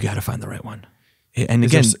one? You got to find the right one. And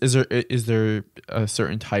again... Is there a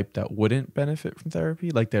certain type that wouldn't benefit from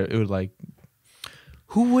therapy? Like that it would like...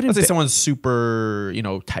 Who wouldn't... Let's say someone's super,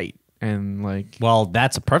 tight. And like, well,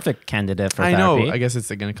 that's a perfect candidate for therapy. I know. I guess it's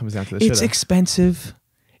again, it comes down to the It's expensive.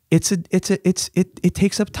 It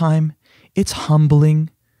takes up time. It's humbling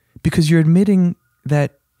because you're admitting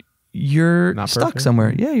that you're not stuck perfect.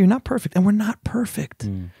 somewhere. Yeah, you're not perfect, and we're not perfect.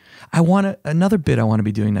 I want another bit I want to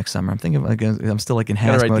be doing next summer. I'm thinking like I'm still like in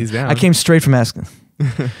HASC mode. These down. I came straight from asking.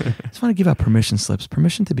 I just want to give out permission slips.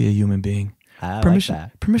 Permission to be a human being.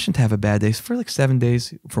 Permission to have a bad day for like 7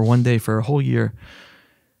 days, for 1 day, for a whole year.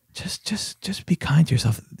 just be kind to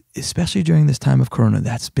yourself, especially during this time of Corona.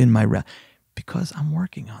 That's been because I'm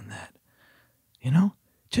working on that. You know,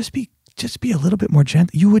 just be a little bit more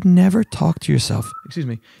gentle. You would never talk to yourself. Excuse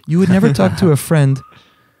me. You would never talk to a friend.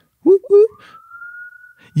 Whoop, whoop.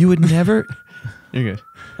 You would never. You're good.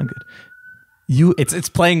 I'm good. It's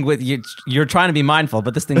playing with you. You're trying to be mindful,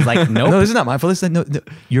 but this thing's like, nope. No, this is not mindful. This is no.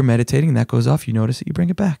 You're meditating, and that goes off. You notice it. You bring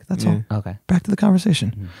it back. That's all. Okay. Back to the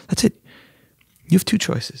conversation. That's it. You have two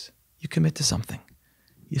choices. You commit to something.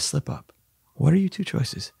 You slip up. What are your two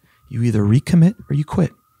choices? You either recommit or you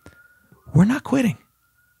quit. We're not quitting.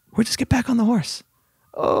 We're just get back on the horse.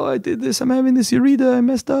 Oh, I did this. I'm having this ureta. I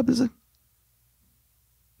messed up. That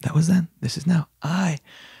was then. This is now.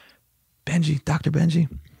 Benjy, Dr. Benjy.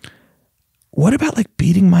 What about like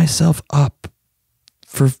beating myself up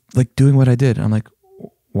for like doing what I did? I'm like,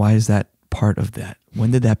 why is that part of that?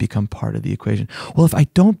 When did that become part of the equation? Well, if I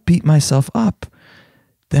don't beat myself up,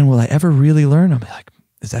 then will I ever really learn? I'm like,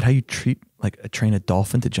 is that how you train a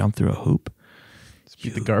dolphin to jump through a hoop?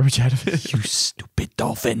 Beat the garbage out of it. You stupid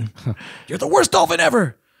dolphin. You're the worst dolphin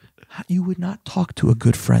ever. You would not talk to a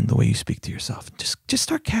good friend the way you speak to yourself. Just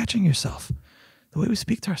start catching yourself. The way we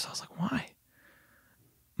speak to ourselves, like, why?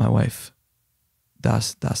 My wife,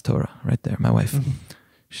 Das Torah, right there. My wife,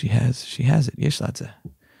 she has it. Yesh ladze.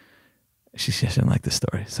 She doesn't like this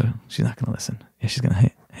story, so she's not going to listen. Yeah, she's going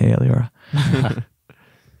to, hey, Eliora.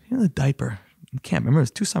 You know the diaper. You can't remember. It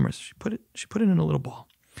was 2 summers. She put it in a little ball.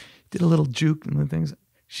 Did a little juke and the things.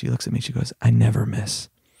 She looks at me. She goes, I never miss.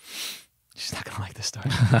 She's not going to like this story.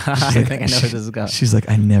 I think I know where this is going. She's like,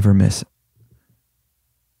 I never miss.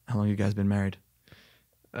 How long you guys been married?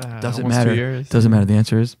 Doesn't matter. 2 years. Doesn't matter. The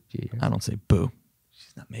answer is, I don't say boo.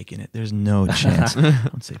 She's not making it. There's no chance. I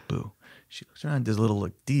don't say boo. She looks around, does a little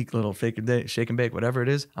like little shake and bake, whatever it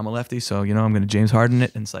is. I'm a lefty, so you know I'm going to James Harden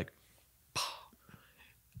it, and it's like,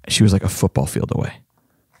 she was like a football field away.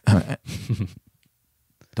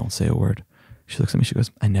 Don't say a word. She looks at me. She goes,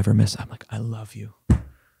 I never miss. I'm like, I love you.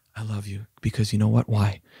 I love you because you know what?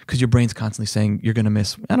 Why? Because your brain's constantly saying you're going to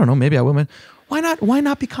miss. I don't know. Maybe I will miss. Why not? Why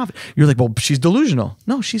not be confident? You're like, well, she's delusional.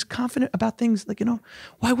 No, she's confident about things. Like, you know,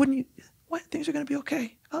 why wouldn't you? Why things are going to be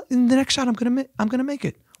okay? In the next shot, I'm going to make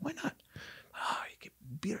it. Why not? Oh, you can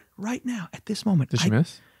beat her right now at this moment. Did she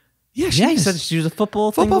miss? Yeah, she You said she was a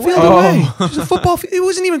football field away. away. She's a football field. It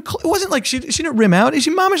wasn't even. It wasn't like she didn't rim out. She's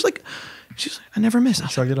like, I never miss.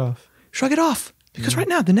 Shrug it off. Shrug it off. Because right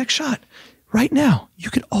now, the next shot, right now, you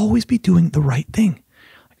could always be doing the right thing.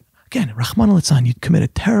 Again, Rahman al-Litzan, you'd commit a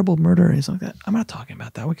terrible murder and something like that. I'm not talking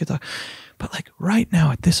about that. We could talk. But like right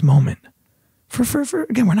now at this moment, for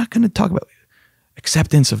again, we're not going to talk about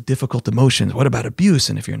acceptance of difficult emotions. What about abuse?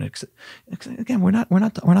 And if you're again, we're not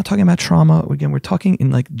talking about trauma. Again, we're talking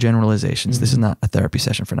in like generalizations. This is not a therapy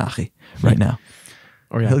session for Nachi right now.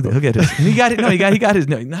 Or yeah, he'll get his. He got it. No, he got his.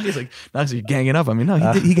 No, Nachi's like, you're ganging up. I mean, no,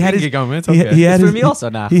 he had his. It's okay. He had It's his, for me also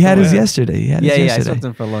now. He had his yesterday. He had his I yesterday. slept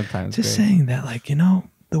in for a long time. It's Just great. saying that, like, you know,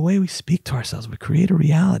 the way we speak to ourselves, we create a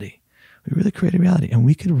reality. We really create a reality, and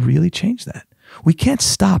we could really change that. We can't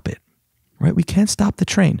stop it, right? We can't stop the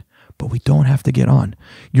train, but we don't have to get on.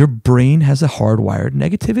 Your brain has a hardwired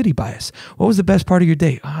negativity bias. What was the best part of your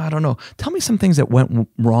day? I don't know. Tell me some things that went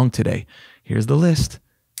wrong today. Here's the list,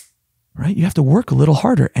 right? You have to work a little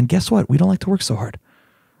harder, and guess what? We don't like to work so hard.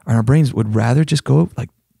 And our brains would rather just go like,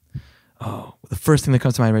 oh, the first thing that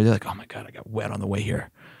comes to mind, they're like, oh my God, I got wet on the way here.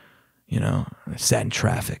 You know, I sat in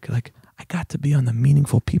traffic. Like, I got to be on the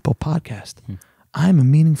Meaningful People podcast. I'm a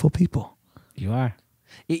meaningful people. You are.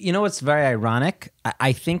 You know what's very ironic?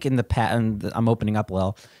 I think in the past, and I'm opening up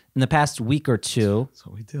well, in the past week or two. That's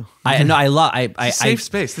what we do. I love. Safe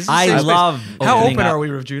space. This is I safe love. space. How opening open up. are we,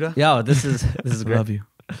 Rav Judah? Yo, this is great. Love you.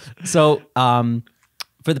 So,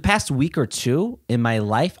 for the past week or two in my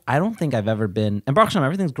life, I don't think I've ever been, and Baruch Hashem,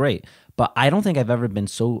 everything's great, but I don't think I've ever been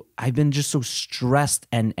I've been just so stressed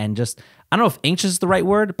and just, I don't know if anxious is the right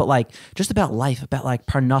word, but like just about life, about like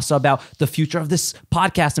parnasa, about the future of this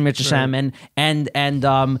podcast in Hashem,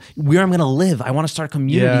 and where I'm going to live. I want to start a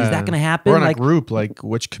community. Yeah. Is that going to happen? We're in like, a group, like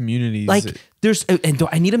which communities? like there's, and do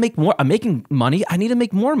I need to make more? I'm making money. I need to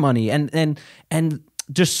make more money. And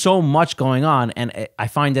just so much going on. And I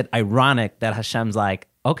find it ironic that Hashem's like,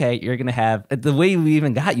 okay, you're gonna have the way we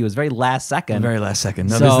even got you was very last second. Very last second.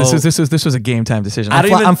 No, So- this was a game time decision. I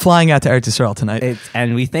don't even- I'm flying out to Eretz Yisrael tonight.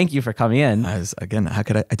 And we thank you for coming in. Again, how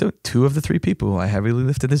could I took 2 of the 3 people who I heavily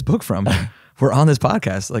lifted this book from. We're on this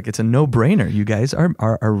podcast. Like, it's a no-brainer. You guys are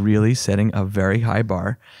really setting a very high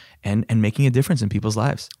bar and making a difference in people's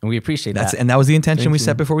lives. And we appreciate that. And that was the intention Thank we you.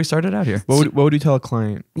 set before we started out here. what would you tell a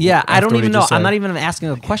client? Yeah, I after don't what even he know. just I'm said? not even asking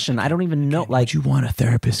a question. I don't even know. Like, Would you want a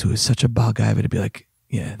therapist who is such a ball guy to be like,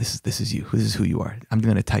 yeah, this is you. This is who you are. I'm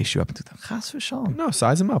going to entice you up into chas v'shalom. No,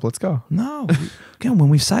 size them up. Let's go. No. Again, when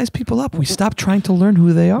we size people up, we stop trying to learn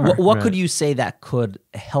who they are. What could you say that could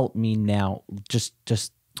help me now? Just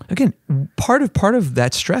Again, part of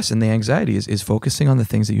that stress and the anxiety is focusing on the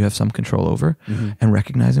things that you have some control over and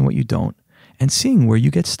recognizing what you don't and seeing where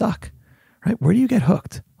you get stuck, right? Where do you get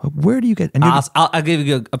hooked? Where do you get? And I'll give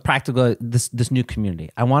you a practical, this new community.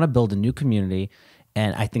 I want to build a new community,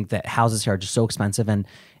 and I think that houses here are just so expensive, and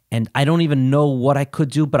I don't even know what I could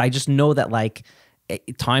do, but I just know that like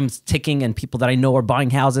time's ticking and people that I know are buying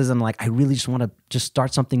houses, and like I really just want to just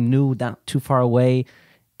start something new, not too far away.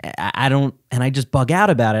 I don't, and I just bug out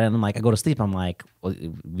about it, and I'm like, I go to sleep, I'm like, well,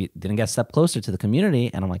 we didn't get a step closer to the community,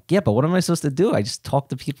 and I'm like, yeah, but what am I supposed to do? I just talk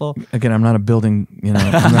to people. Again, I'm not a building, I'm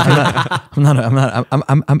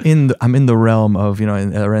in the realm of,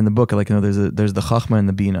 in the book, like, there's the chachma and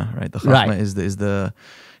the bina, right? The chachma is the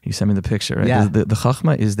you sent me the picture, right? Yeah. The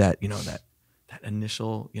chachma is that, that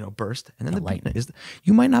initial, burst, and then the bina is,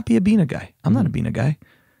 you might not be a bina guy. I'm not a bina guy.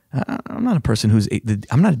 I'm not a person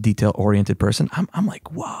I'm not a detail-oriented person. I'm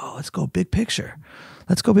like, whoa, let's go big picture.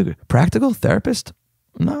 Let's go big. Practical therapist?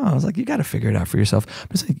 No, I was like, you got to figure it out for yourself.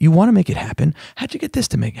 But it's like, you want to make it happen. How'd you get this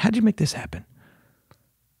how'd you make this happen?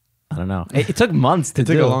 I don't know. It took months to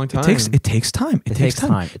do. It took a long time. It takes time. It takes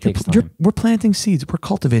time. We're planting seeds. We're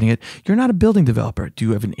cultivating it. You're not a building developer. Do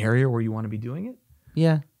you have an area where you want to be doing it?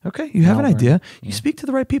 Yeah. Okay, you have an idea. You speak to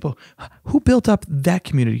the right people. Who built up that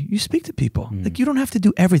community? You speak to people. Like, you don't have to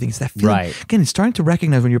do everything. It's that feeling. Right. Again, it's starting to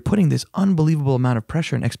recognize when you're putting this unbelievable amount of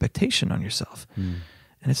pressure and expectation on yourself. And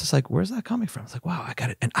it's just like, where's that coming from? It's like, wow, I got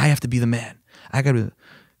it. And I have to be the man. I got to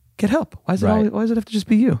get help. Why does it have to just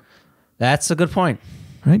be you? That's a good point.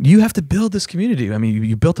 Right? You have to build this community. I mean,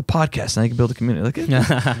 you built a podcast, now you can build a community. Like,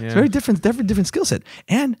 it's very different skill set.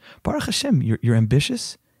 And Baruch Hashem, you're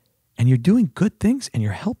ambitious, and you're doing good things, and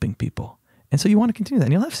you're helping people. And so you want to continue that.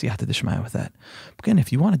 And you'll have siyata d'shmaya with that. But again,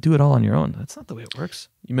 if you want to do it all on your own, that's not the way it works.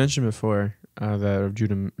 You mentioned before that Rav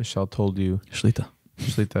Judah Michelle told you Shlita,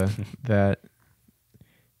 that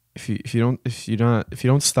if you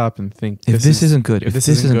don't stop and think, if this isn't good, if this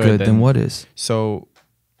isn't good, then what is? So,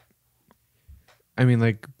 I mean,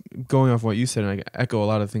 like, going off what you said, and I echo a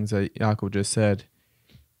lot of things that Yaakov just said.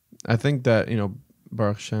 I think that,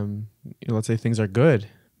 Baruch Hashem, let's say things are good,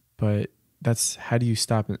 but that's, how do you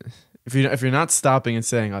stop it? If you're not stopping and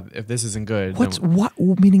saying, if this isn't good,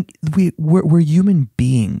 meaning we're human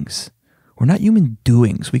beings. We're not human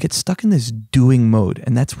doings. We get stuck in this doing mode,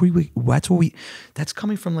 and that's that's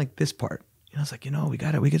coming from like this part. It's like,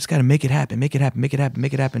 we just got to make it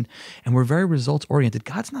happen, and we're very results oriented.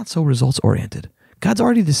 God's not so results oriented. God's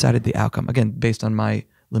already decided the outcome. Again, based on my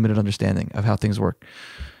limited understanding of how things work.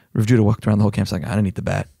 Rav Judah walked around the whole camp saying, I didn't eat the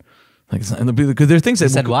bat. Like, because there are things that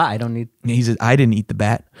said, "Why? I don't need." He said, "I didn't eat the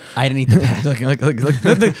bat. I didn't eat the bat."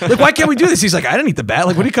 like, why can't we do this? He's like, "I didn't eat the bat.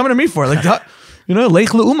 Like, what are you coming to me for?" Like, Leich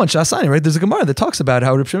le'uman shasani, right? There's a Gemara that talks about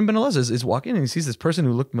how Reb Shimon ben Elazar is walking and he sees this person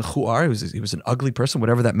who looked mechuar. He was an ugly person,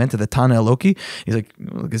 whatever that meant to the Tana Eloki. He's like,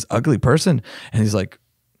 look, this ugly person, and he's like,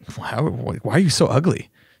 why are you so ugly?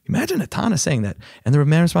 Imagine a Tana saying that. And the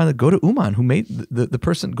man responded, go to Uman, who made the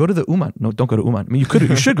person, go to the Uman. No, don't go to Uman. I mean,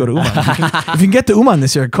 you should go to Uman. If you can get to Uman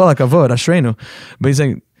this year, kol hakavod, ashreinu. But he's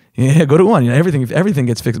saying, yeah, go to Uman. Everything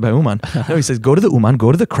gets fixed by Uman. No, he says, go to the Uman,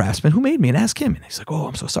 go to the craftsman who made me and ask him. And he's like, oh,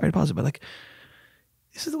 I'm so sorry to pause it. But like,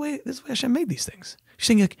 this is the way Hashem made these things. She's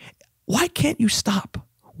saying, like, why can't you stop?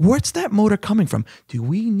 Where's that motor coming from? Do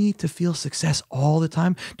we need to feel success all the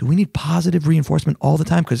time? Do we need positive reinforcement all the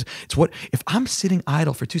time? Because it's if I'm sitting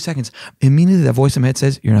idle for 2 seconds, immediately that voice in my head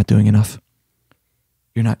says, you're not doing enough.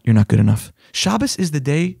 You're not good enough. Shabbos is the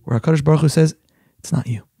day where HaKadosh Baruch Hu says, it's not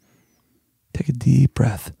you. Take a deep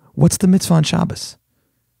breath. What's the mitzvah on Shabbos?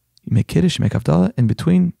 You make Kiddush, you make Havdalah. In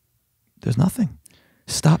between, there's nothing.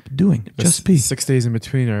 Stop doing. Just be. 6 days in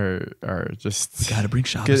between are just. You got to bring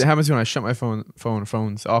Shabbos. Because it happens when I shut my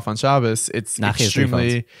phones off on Shabbos. It's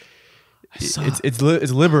extremely. It's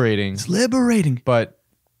liberating. It's liberating. But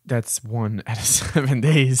that's 1 out of 7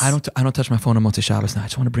 days. I don't touch my phone on Motzei Shabbos now. I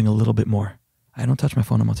just want to bring a little bit more. I don't touch my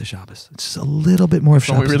phone on Motzei Shabbos. It's just a little bit more of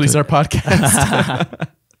Shabbos. When we release our podcast.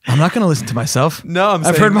 I'm not going to listen to myself. No,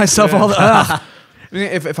 I've heard myself all the. I mean,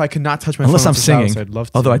 if I could not touch my unless phone I'm singing, Shabbos, I'd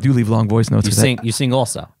love to. Although I do leave long voice notes. You sing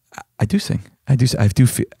also. I do sing. I do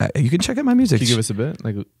feel. You can check out my music. Can you give us a bit?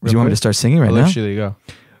 Like, do you want me to start singing right now? There you go.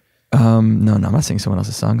 No, I'm not singing someone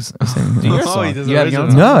else's songs. I'm singing Your Oh, song. he does You have original.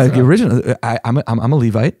 your own no, song. the original. I'm a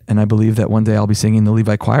Levite, and I believe that one day I'll be singing the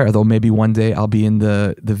Levite choir. Although maybe one day I'll be in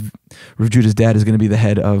the Rav Judah's dad is going to be the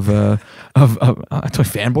head of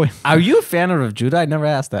fanboy. Are you a fan of Judah? I never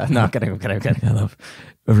asked that. No, I'm kidding. I love.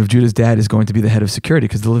 Rav Judah's dad is going to be the head of security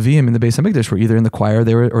because the Levium in the Beis Hamikdash were either in the choir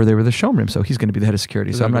or they were the shomrim. So he's going to be the head of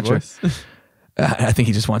security. So I'm not sure. I think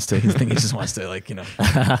he just wants to. He just wants to, like, he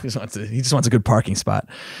just wants a good parking spot.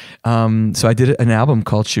 So I did an album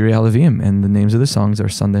called Shirei HaLeviim, and the names of the songs are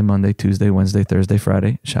Sunday, Monday, Tuesday, Wednesday, Thursday,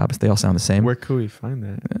 Friday, Shabbos. They all sound the same. Where could we find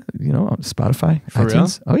that? On Spotify, For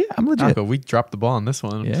iTunes. Oh yeah, I'm legit. But we dropped the ball on this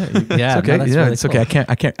one. Yeah, Yeah, it's okay. no, that's Yeah, really it's okay. cool.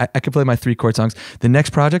 I can play my 3 chord songs. The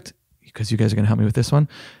next project, because you guys are going to help me with this one,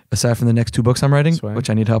 aside from the next 2 books I'm writing, Swag. which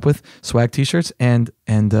I need help with, swag T-shirts and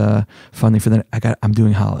funding for that. I'm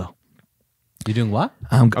doing Hallel. You doing what?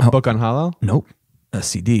 A book on Hallel? Nope, a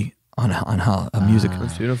CD on Hallel, music.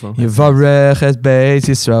 That's beautiful. Yivarech es Beis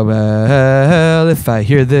Yisrael. If I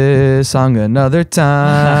hear this song another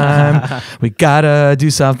time, we gotta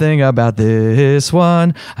do something about this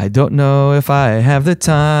one. I don't know if I have the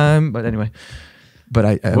time, but anyway. But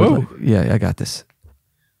I I got this.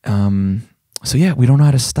 So yeah, we don't know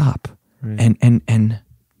how to stop. Right. And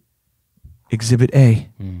Exhibit A.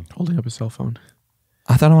 Holding up a cell phone.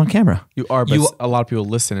 I thought I'm on camera. You are, but You- a lot of people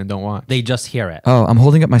listen and don't watch. They just hear it. Oh, I'm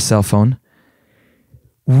holding up my cell phone.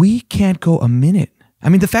 We can't go a minute. I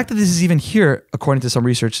mean, the fact that this is even here, according to some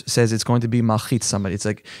research, says it's going to be malchit somebody. It's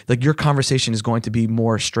like your conversation is going to be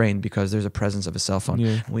more strained because there's a presence of a cell phone.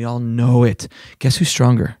 Yeah. We all know it. Guess who's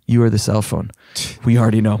stronger? You or the cell phone? We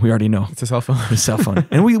already know. It's a cell phone. The cell phone.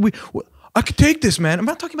 And we I could take this, man. I'm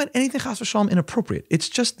not talking about anything chas v'shalom inappropriate. It's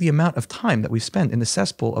just the amount of time that we spend in the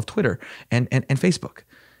cesspool of Twitter and Facebook.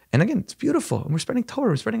 And again, it's beautiful. And we're spreading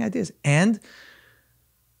Torah, we're spreading ideas. And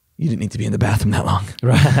you didn't need to be in the bathroom that long.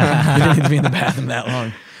 Right. You didn't need to be in the bathroom that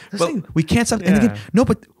long. We can't stop. And again, no,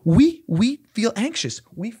 but we feel anxious.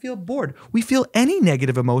 We feel bored. We feel any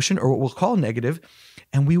negative emotion, or what we'll call negative,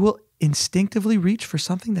 and we will instinctively reach for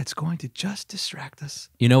something that's going to just distract us.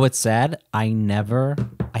 You know what's sad? I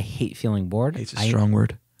hate feeling bored. It's a strong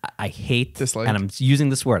word. I hate Dislike. and I'm using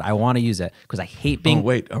this word. I want to use it because I hate being. Oh,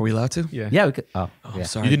 wait, are we allowed to? Yeah. Yeah, we could. Oh, I'm yeah.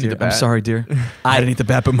 sorry, You didn't dear. eat the I'm bat. sorry, dear. I didn't eat the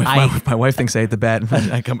bat, but my wife thinks I ate the bat.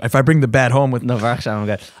 If I bring the bat home with... No, actually, I'm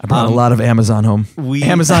good. I brought a lot of Amazon home.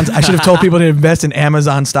 I should have told people to invest in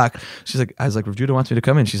Amazon stock. I was like, Rav Judah wants me to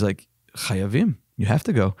come in. She's like, Chayavim, you have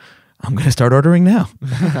to go. I'm going to start ordering now.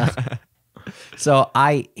 So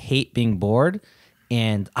I hate being bored,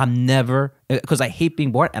 and I'm never, because I hate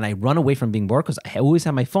being bored, and I run away from being bored because I always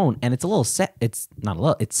have my phone, and it's a little sad. It's not a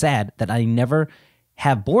little. It's sad that I never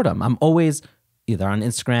have boredom. I'm always either on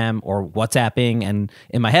Instagram or WhatsApping, and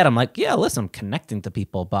in my head I'm like, yeah, listen, I'm connecting to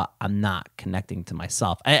people, but I'm not connecting to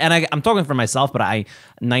myself. I'm talking for myself, but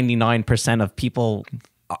 99% of people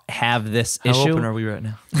have this How issue. open are we right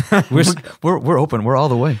now? We're open. We're all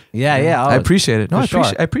the way. Yeah. I appreciate it. No, for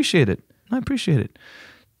I sure. appreciate it. I appreciate it.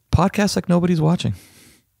 Podcasts like nobody's watching.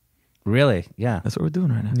 Really? Yeah. That's what we're doing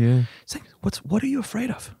right now. Yeah. It's like, what are you afraid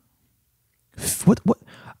of? What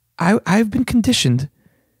I've been conditioned,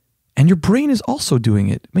 and your brain is also doing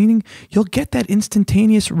it. Meaning, you'll get that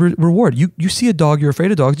instantaneous reward. You see a dog, you're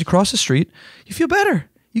afraid of dogs. You cross the street, you feel better.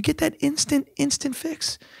 You get that instant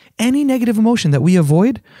fix. Any negative emotion that we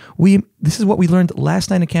avoid, this is what we learned last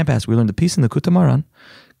night in Camp HASC. We learned the piece in the Kutamaran,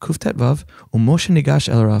 Kuftet Vav, Umoshe Nigash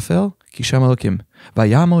El Rafel, Kisham Elokim,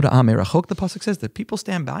 Vayamo Da'ame Rachok. The pasuk says that people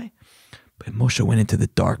stand by, but Moshe went into the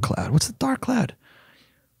dark cloud. What's the dark cloud?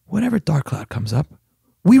 Whatever dark cloud comes up,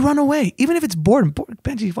 we run away, even if it's bored.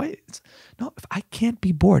 Benjy, if I can't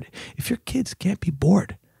be bored, if your kids can't be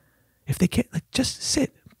bored, if they can't, just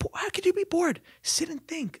sit. How could you be bored? Sit and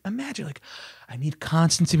think. Imagine, I need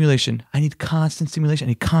constant stimulation. I need constant. I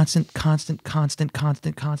need constant.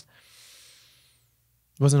 It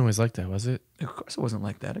Wasn't always like that, was it? Of course, it wasn't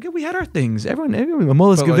like that. Okay, we had our things. Everyone,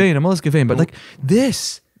 Amolas Gavain, but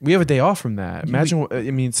this, We have a day off from that.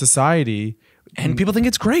 Imagine, society, and people think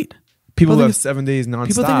it's great. people think have it's- 7 days nonstop.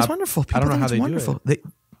 People think it's wonderful. People I don't know think how it's they wonderful. do it.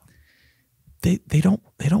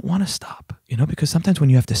 They don't want to stop, because sometimes when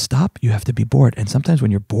you have to stop, you have to be bored, and sometimes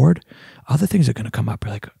when you're bored, other things are going to come up.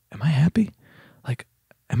 You're like, am I happy?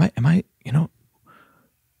 Am I?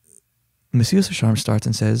 Mesilas Yesharim starts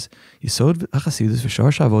and says, "Yisod v'chasidus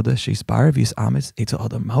v'shor shavoda sheisbar v'yisametz etzel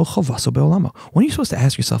adam ma'u chovaso be'olamo." When are you supposed to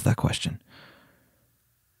ask yourself that question?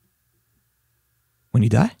 When you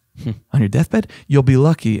die? On your deathbed? You'll be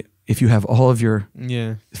lucky if you have all of your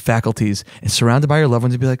faculties and surrounded by your loved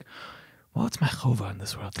ones and be like, well, it's my chova in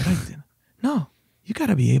this world. No, you got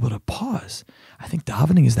to be able to pause. I think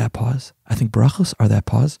davening is that pause. I think brachos are that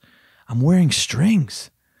pause. I'm wearing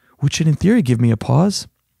strings, which should in theory give me a pause.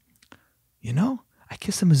 You know, I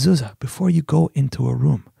kiss a mezuzah before you go into a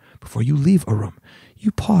room, before you leave a room.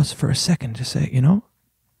 You pause for a second to say, you know,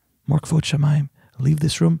 Mark Kvod Shamayim, leave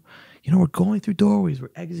this room. You know, we're going through doorways, we're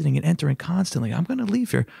exiting and entering constantly. I'm going to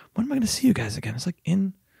leave here. When am I going to see you guys again? It's like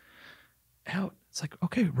in, out. It's like,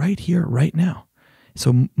 okay, right here, right now.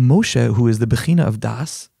 So Moshe, who is the Bechina of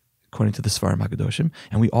Das, according to the Svarim HaKadoshim,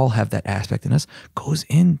 and we all have that aspect in us, goes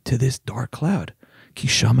into this dark cloud. Ki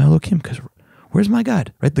Shama Elokim, because where's my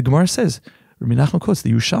God? Right? The Gemara says, Rabbi Nachman quotes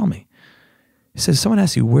the Yerushalmi. He says, someone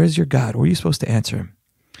asks you, where's your God? Where are you supposed to answer him?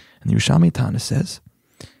 And the Yerushalmi Tana says,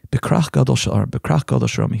 Bekrach Gadol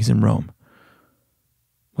Shalom, he's in Rome.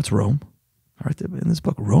 What's Rome? All right, in this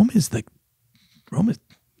book, Rome is the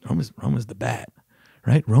bad.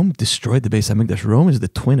 Right? Rome destroyed the Beis HaMikdash. Rome is the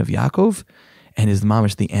twin of Yaakov and is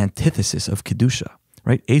mamish the antithesis of Kedusha.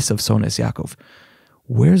 Right? Esav sones Yaakov.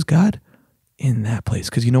 Where's God? In that place.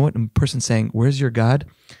 Because you know what? A person saying, where's your God?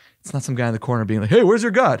 It's not some guy in the corner being like, hey, where's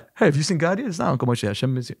your God? Hey, have you seen God yet? It's not Uncle Moshe.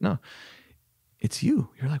 Hashem is here. No. It's you.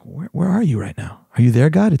 You're like, where are you right now? Are you there,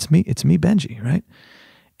 God? It's me, Benjy, right?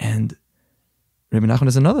 And Rabbi Nachman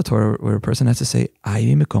is another Torah where a person has to say,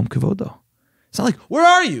 Ayi mekom kevodo. It's not like, where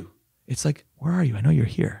are you? It's like, where are you? I know you're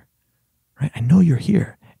here, right? I know you're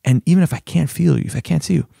here. And even if I can't feel you, if I can't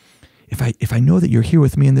see you, if I know that you're here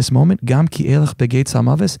with me in this moment, gam ki elach begeit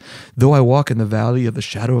samavis, though I walk in the valley of the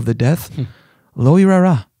shadow of the death, lo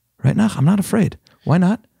yirara, right now, I'm not afraid. Why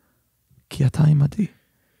not? Ki ata imadi.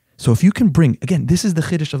 So if you can bring, again, this is the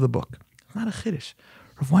chiddush of the book. It's not a chiddush.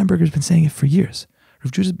 Rav Weinberger's been saying it for years.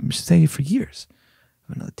 Rav Judah's been saying it for years.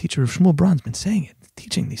 Another teacher, Rav Shmuel Braun's been saying it,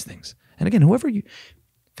 teaching these things. And again, whoever you,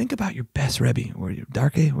 think about your best Rebbe. Where you,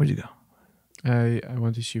 Darke, where'd you go? I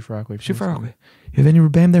went to Shifa Rockaway. You have any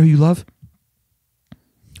Rebbeim there who you love?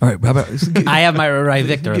 All right, Rabbi. I have my Rabbi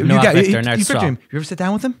Victor. You ever sit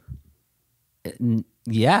down with him?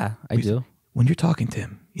 Yeah, I do. When you're talking to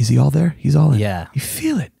him, is he all there? He's all in. Yeah. You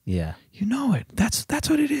feel it. Yeah. You know it. That's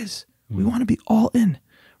what it is. We want to be all in,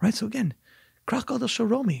 right? So again, Krach Gadol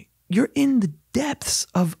Shoromi, you're in the depths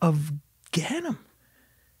of Gehenna.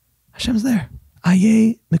 Hashem's there.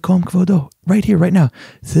 Aye mekom kvodo. Right here, right now.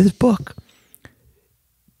 So this book,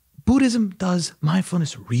 Buddhism does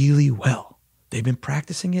mindfulness really well. They've been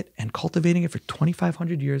practicing it and cultivating it for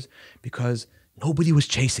 2,500 years because nobody was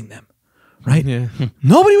chasing them. Right? Yeah.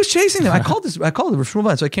 Nobody was chasing them. I called it Rav Shmuel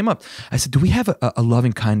Braun. So I came up. I said, do we have a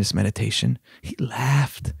loving kindness meditation? He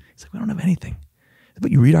laughed. He's like, we don't have anything. But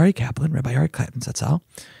you read Ari Kaplan, Rabbi Ari Kaplan Zatzal.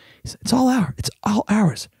 He said, it's all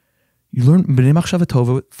ours. You learn B'nai Machshava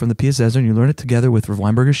Tova from the Piyas Zezer, and you learn it together with Rav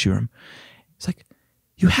Weinberger Shurim. It's like,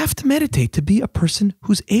 you have to meditate to be a person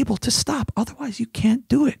who's able to stop. Otherwise, you can't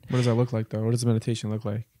do it. What does that look like, though? What does the meditation look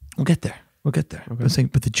like? We'll get there. Okay. I'm saying,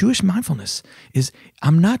 but the Jewish mindfulness is,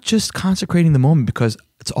 I'm not just consecrating the moment because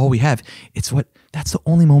it's all we have. That's the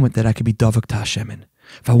only moment that I could be davuk to Hashem in.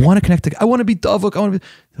 If I want to connect to, I want to be davuk, I want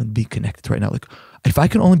to be connected right now. Like, if I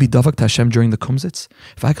can only be davuk to Hashem during the kumzitz,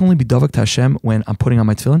 if I can only be davuk to Hashem when I'm putting on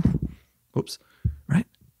my tefillin, right?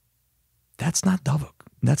 That's not davuk.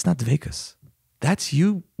 That's not dvekas. That's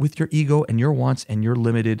you with your ego and your wants and your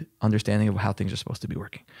limited understanding of how things are supposed to be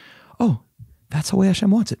working. Oh, that's the way Hashem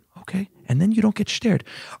wants it. Okay. And then you don't get stared.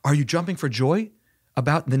 Are you jumping for joy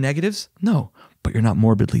about the negatives? No. But you're not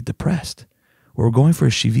morbidly depressed. We're going for a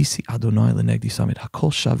shivisi Adonai lenegdi samid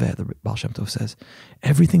hakol shaveh, the Baal Shem Tov says.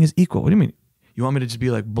 Everything is equal. What do you mean? You want me to just be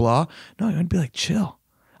like blah? No, you want to be like chill.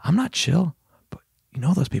 I'm not chill. But you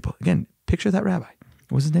know those people. Again, picture that rabbi.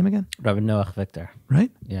 What's his name again? Rabbi Noach Victor.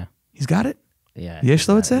 Right? Yeah. He's got it? Yeah. Yesh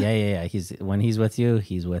lo etzeh? Yeah. When he's with you,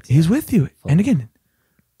 he's with you. He's with you. And again,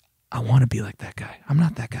 I want to be like that guy. I'm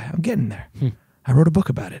not that guy. I'm getting there. I wrote a book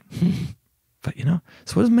about it. But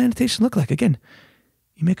so what does meditation look like? Again,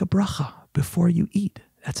 you make a bracha before you eat.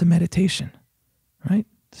 That's a meditation, right?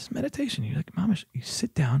 This is meditation. You're like, mamish, you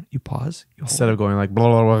sit down, you pause. Instead of going like, blah,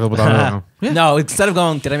 blah, blah, blah, Yeah. No, instead of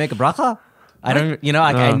going, did I make a bracha? I don't,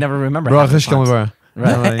 I never remember. Right.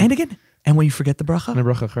 And again, and when you forget the bracha, you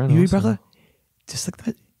read bracha, just like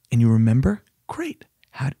that, and you remember, great.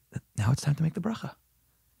 Now it's time to make the bracha.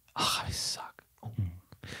 Oh, I suck. Oh.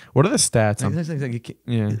 What are the stats?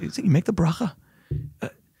 You make the bracha.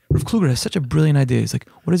 Rav Kluger has such a brilliant idea. He's like,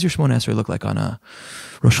 what does your Shemona Esrei look like on a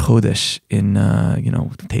Rosh Chodesh in,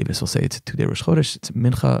 Tevis will say it's a 2-day Rosh Chodesh. It's a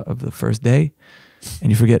mincha of the first day.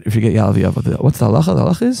 And if you forget Ya'al V'Yav, what's the halacha? The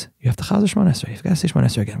halacha is, you have to chazer Shemona Esrei. You've got to say Shemona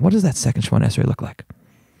Esrei again. What does that second Shemona Esrei look like?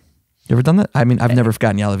 You ever done that? I mean, I've never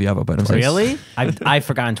forgotten Yalav Yavo, but I'm saying, Really? I've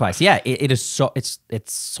forgotten twice. Yeah, it is so it's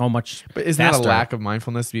so much. But isn't that a faster. lack of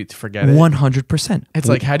mindfulness to forget it? 100%. It's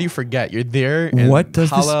like, how do you forget? You're there. And What does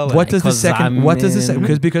this? What does the Because second? What does the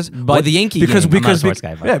second? Because By the Yankee because game. I'm not a because sports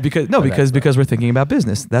guy, but- yeah because we're thinking about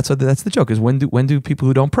business. That's the joke. Is when do people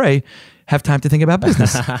who don't pray have time to think about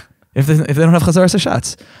business? If they don't have chazaras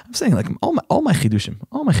shots, I'm saying like all my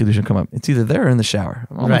chidushim come up. It's either there or in the shower.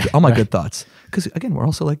 All my good thoughts. Because again, we're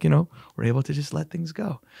also like we're able to just let things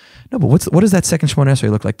go. No, but what does that second Shemona Esrei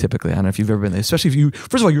look like typically? I don't know if you've ever been there. Especially if you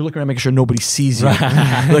first of all you're looking around making sure nobody sees you.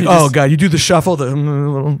 Like oh god, you do the shuffle.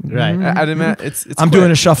 Right. I'd imagine it's I'm quick.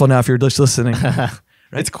 doing a shuffle now. If you're just listening,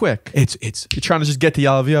 It's quick. it's You're trying to just get to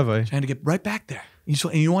Yalav Yavo. trying to get right back there.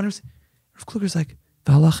 And you want to. Rav Kluger's like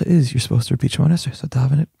the halacha is you're supposed to repeat Shemona Esrei. So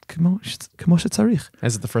daven it kamo shetzarich.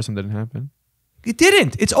 As if the first one didn't happen. It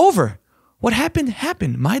didn't. It's over. What happened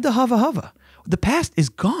happened. Maida hava hava. The past is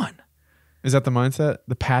gone. Is that the mindset?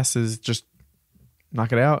 The past is just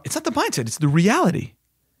knock it out. It's not the mindset. It's the reality.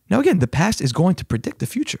 Now again, the past is going to predict the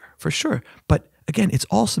future for sure. But again, it's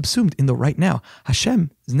all subsumed in the right now. Hashem's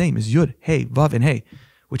name is Yud, Hey, Vav, and Hey,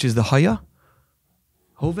 which is the Haya,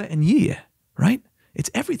 Hova, and Yiyeh, right? It's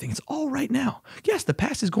everything. It's all right now. Yes, the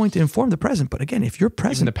past is going to inform the present. But again, if you're Even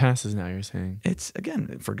present, the past is now, you're saying. it's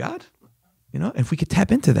again for God. If we could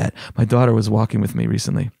tap into that. My daughter was walking with me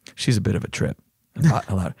recently. She's a bit of a trip.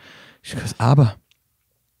 A lot. She goes, Abba,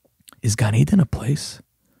 is Gan Eden a place?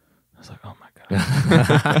 I was like, oh my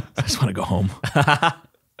God. I just want to go home.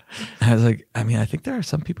 I was like, I mean, I think there are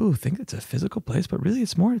some people who think it's a physical place, but really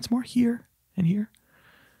it's more here and here.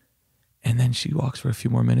 And then she walks for a few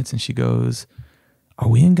more minutes and she goes, are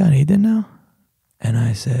we in Gan Eden now? And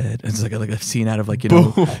I said, it's like a scene out of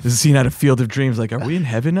it's a scene out of Field of Dreams. Like, are we in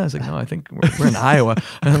heaven now? I was like, no, I think we're in Iowa.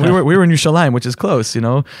 And we were in Yerushalayim, which is close,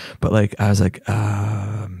 But like, I was like,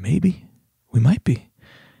 maybe we might be.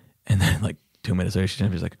 And then like 2 minutes later,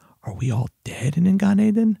 she's like, are we all dead and in Gan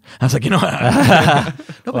Eden? I was like, no,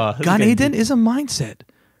 but Gan Eden is a mindset,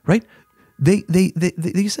 right? They used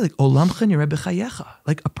to say like olamcha nireh b'chayecha.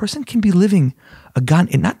 Like a person can be living a Gan,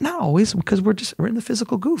 and not always because we're in the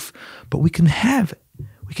physical goof, but we can have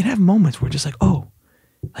moments where we're just like, oh,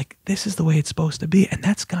 like this is the way it's supposed to be, and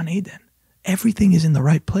that's Gan Eden. Everything is in the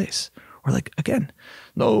right place. Or like again,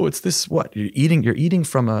 no, it's this what you're eating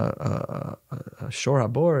from a shor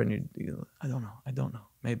habor, and I don't know,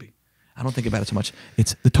 maybe I don't think about it so much.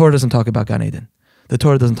 It's the Torah doesn't talk about Gan Eden. The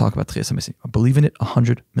Torah doesn't talk about Tchias HaMissim. I believe in it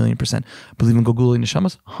 100,000,000%. I believe in Goguli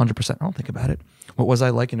Neshamas 100%. I don't think about it. What was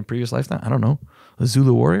I like in a previous lifetime? I don't know. A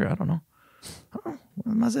Zulu warrior? I don't know.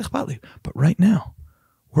 But right now,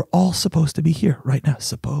 we're all supposed to be here right now.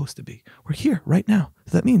 Supposed to be. We're here right now.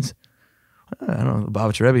 So that means, I don't know,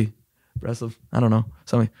 Lubavitch Rebbe, Breslov, I don't know.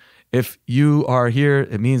 Something. If you are here,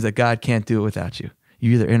 it means that God can't do it without you.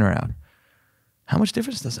 You're either in or out. How much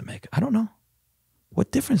difference does it make? I don't know. What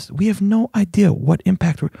difference? We have no idea what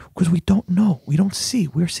impact because we don't know. We don't see.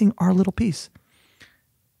 We're seeing our little piece.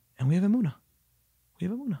 And we have emunah.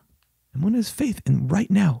 Emunah is faith in right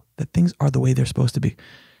now that things are the way they're supposed to be.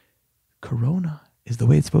 Corona is the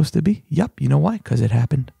way it's supposed to be. Yup. You know why? Because it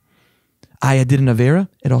happened. I did an Avera.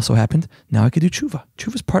 It also happened. Now I could do tshuva.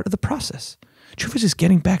 Tshuva is part of the process. Tshuva is just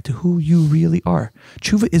getting back to who you really are.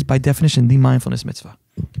 Tshuva is by definition the mindfulness mitzvah.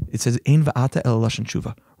 It says, Ein va'ata el lashon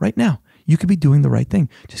tshuva. Right now, you could be doing the right thing.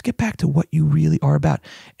 Just get back to what you really are about.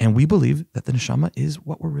 And we believe that the neshama is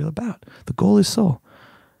what we're real about. The goal is soul.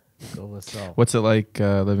 What's it like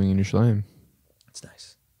living in Yerushalayim? It's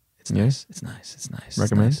nice. It's nice. It's nice. It's nice.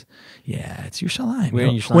 Recommend? It's nice. Yeah, it's Yerushalayim. Where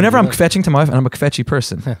in Yerushalayim Whenever do I'm you live? kvetching to my wife, and I'm a kvetchy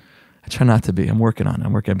person, I try not to be. I'm working on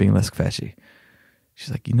being less kvetchy.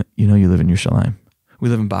 She's like, you know, you live in Yerushalayim. We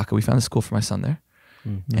live in Baka. We found a school for my son there.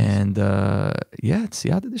 Mm-hmm. And it's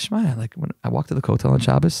Yad D'Shmaya. Like when I walk to the Kotel on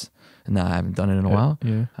Shabbos, and now I haven't done it in a while.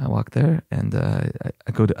 Yeah. I walk there, and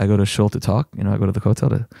I go to Shul to talk. I go to the Kotel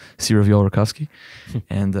to see Rav Yoel Rakowski,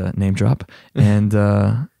 and name drop. And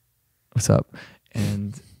what's up?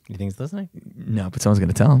 And You think he's listening? no, but someone's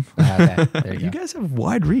gonna tell him. Okay, there you You go. guys have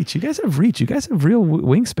wide reach. You guys have reach. You guys have real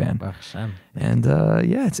wingspan. Baruch Hashem. And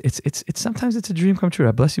it's sometimes it's a dream come true.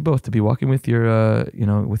 I bless you both to be walking with your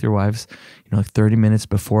with your wives, like 30 minutes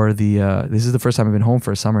before the this is the first time I've been home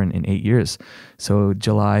for a summer in 8 years. So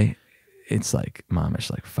July, it's like mamish,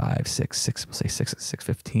 like 5, 6, we'll say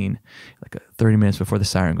 6:15, like 30 minutes before the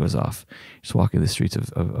siren goes off. Just walking the streets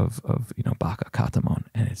of Baka Katamon,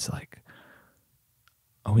 and it's like,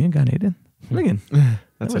 are we in Gan Eden?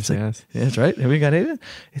 That's what she asked. Yeah, that's right. Have we got Eden?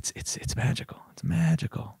 It's magical. It's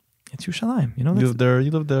magical. It's Yerushalayim. You know, You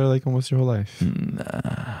lived there like almost your whole life.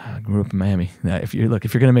 I grew up in Miami. If you're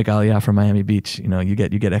gonna make Aliyah from Miami Beach, you know, you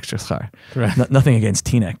get extra schar. Right. Nothing against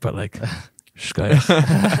Teaneck, but like,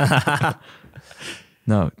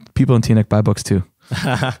 no, people in Teaneck buy books too.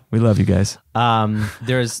 We love you guys.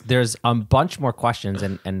 There's a bunch more questions,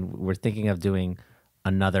 and we're thinking of doing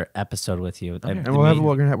another episode with you. And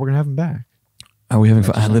we're gonna have him back. Are we having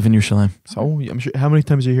fun? I live in Yerushalayim. So I'm sure. How many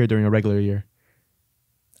times are you here during a regular year?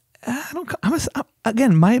 I don't.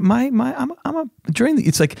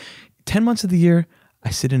 It's like 10 months of the year.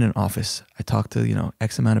 I sit in an office. I talk to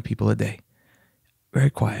X amount of people a day.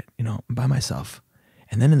 Very quiet, by myself.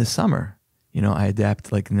 And then in the summer, I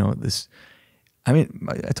adapt this. I mean,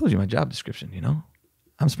 I told you my job description.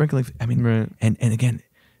 I'm sprinkling. I mean, right. and again,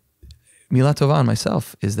 Milat Tova on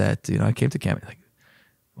myself is that I came to camp like,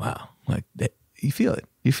 wow, like that. You feel it.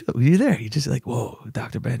 You're there. You're just like, whoa,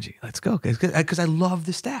 Dr. Benjy, let's go. Because I love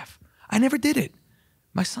the staff. I never did it.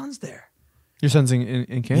 My son's there. Your son's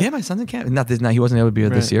in camp? Yeah, my son's in camp. Not he wasn't able to be here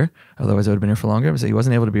this year. Otherwise, I would have been here for longer. But he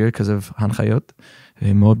wasn't able to be here because of Hanchayot,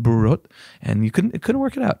 Mod Burot, and it couldn't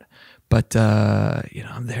work it out. But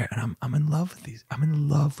I'm there, and I'm in love with these. I'm in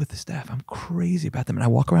love with the staff. I'm crazy about them, and I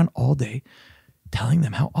walk around all day, telling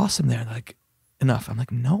them how awesome they're. They're like, enough. I'm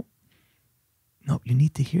like, no, you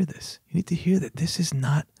need to hear this. You need to hear that this is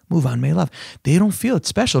not move on, may love. They don't feel it's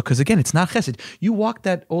special because again, it's not chesed. You walk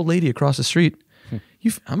that old lady across the street.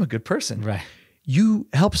 I'm a good person. Right. You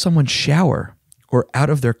help someone shower or out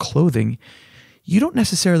of their clothing. You don't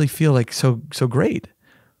necessarily feel like so great.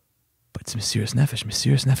 But it's Mesiras Nefesh.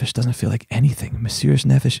 Mesiras Nefesh doesn't feel like anything. Mesiras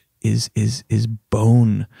Nefesh is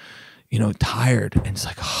bone, tired, and it's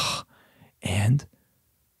like, oh. And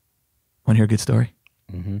want to hear a good story?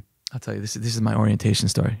 Mm-hmm. I'll tell you. This is my orientation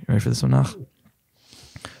story. You ready for this one, Nach?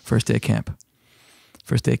 First day of camp.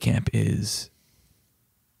 First day of camp is,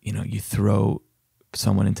 you throw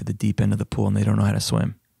someone into the deep end of the pool and they don't know how to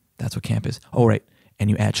swim. That's what camp is. Oh, right. And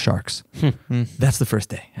you add sharks. That's the first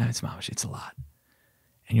day. It's mamash. It's a lot.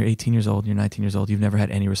 And you're 18 years old, you're 19 years old, you've never had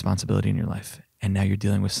any responsibility in your life. And now you're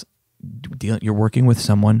working with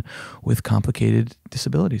someone with complicated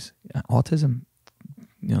disabilities, autism,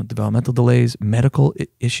 developmental delays, medical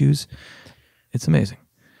issues. It's amazing.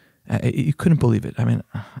 You couldn't believe it. I mean,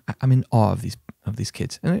 I'm in awe of these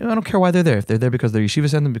kids. And I don't care why they're there. If they're there because they're yeshiva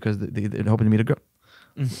send them because they're hoping to meet a girl.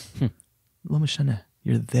 Lo mishaneh.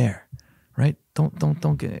 You're there, right?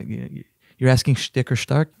 Don't get. You're asking shtick or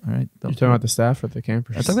stark, all right? You're talking about the staff or the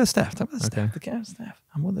campers? I'm talking about the staff. The camp staff.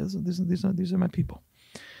 These are my people.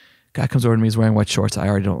 Guy comes over to me. He's wearing white shorts. I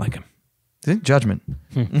already don't like him. Judgment.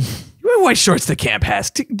 You wear white shorts to Camp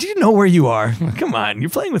HASC. Do you know where you are? Come on, you're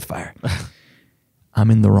playing with fire. I'm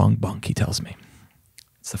in the wrong bunk. He tells me.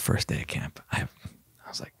 It's the first day of camp. I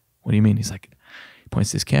was like, what do you mean? He's like, he points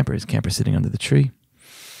to his camper. His camper's sitting under the tree.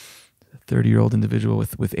 A 30-year-old individual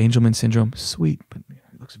with Angelman syndrome. Sweet, but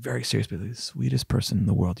he looks very serious. But the sweetest person in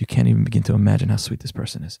the world. You can't even begin to imagine how sweet this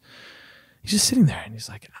person is. He's just sitting there, and he's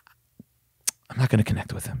like, I'm not going to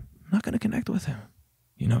connect with him. I'm not going to connect with him.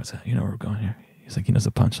 You know where we're going here. He's like, he knows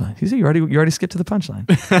the punchline. He said, you already skipped to the punchline.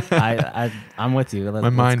 I'm with you. My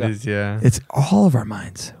mind is, yeah. It's all of our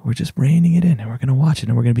minds. We're just reining it in, and we're going to watch it,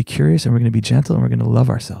 and we're going to be curious, and we're going to be gentle, and we're going to love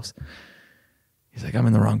ourselves. He's like, I'm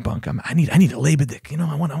in the wrong bunk. I need a labedick.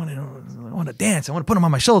 I want to dance. I want to put him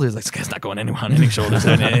on my shoulders. Like, this guy's not going on any shoulders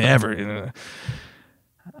ever.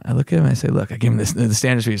 I look at him and I say, look, I give him the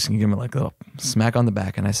standard speech. And you give him like a little smack on the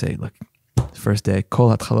back, and I say, look, first day, kol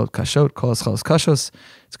hatchalot kashot, kol hatchalos kashos.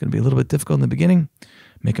 It's going to be a little bit difficult in the beginning.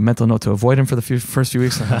 Make a mental note to avoid him for the first few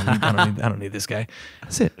weeks. I don't need this guy.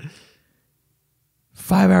 That's it.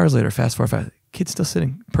 5 hours later, fast forward, kid's still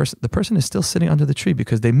sitting. The person is still sitting under the tree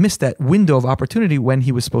because they missed that window of opportunity when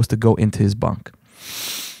he was supposed to go into his bunk.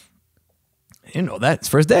 That's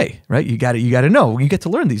first day, right? You got to know. You get to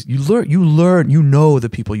learn these. You learn. The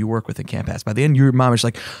people you work with in Camp HASC. By the end, your mom is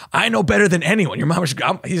like, I know better than anyone. Your mom is,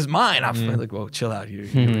 he's mine. I'm like, whoa, chill out. You're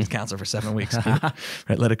his counselor for 7 weeks.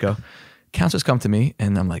 Right, let it go. Counselors come to me,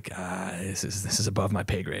 and I'm like, this is above my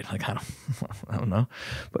pay grade. Like, I don't know,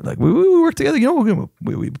 but like we work together.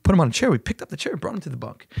 We put him on a chair. We picked up the chair, brought him to the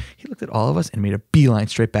bunk. He looked at all of us and made a beeline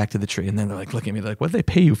straight back to the tree. And then they're like looking at me, like, what did they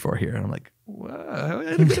pay you for here? And I'm like, wow,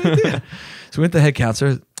 I had a good idea. So we went to the head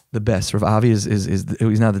counselor, the best. Rav Avi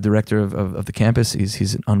he's now the director of the campus.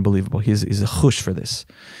 He's unbelievable. He's a chush for this.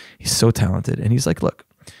 He's so talented, and he's like, look,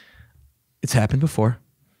 it's happened before.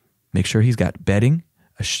 Make sure he's got bedding.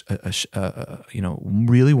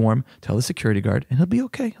 Really warm. Tell the security guard, and he'll be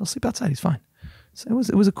okay. He'll sleep outside. He's fine. So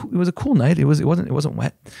it was a cool night. It wasn't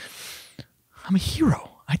wet. I'm a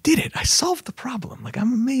hero. I did it. I solved the problem. Like,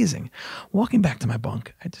 I'm amazing. Walking back to my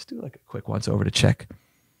bunk, I just do like a quick once over to check.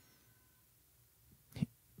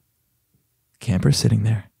 Camper's sitting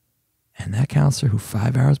there. And that counselor who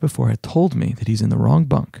 5 hours before had told me that he's in the wrong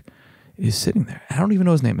bunk is sitting there. I don't even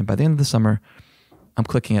know his name. And by the end of the summer, I'm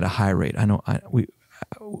clicking at a high rate. You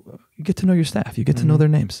get to know your staff. You get to know their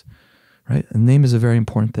names, right? A name is a very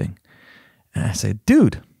important thing. And I said,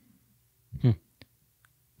 dude,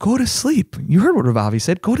 go to sleep. You heard what Rav Avi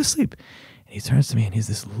said, go to sleep. And he turns to me and he has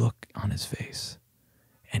this look on his face.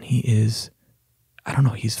 And he is, I don't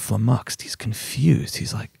know, he's flummoxed. He's confused.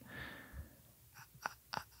 He's like,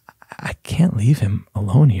 I can't leave him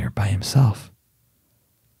alone here by himself.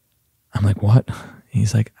 I'm like, what?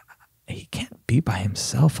 He's like, he can't be by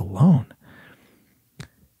himself alone.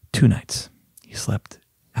 2 nights. He slept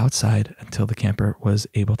outside until the camper was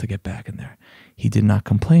able to get back in there. He did not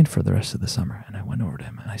complain for the rest of the summer. And I went over to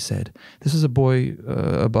him and I said, this is a boy,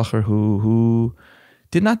 a bacher who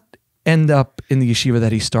did not end up in the yeshiva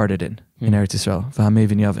that he started in Eretz Yisrael, V'hamei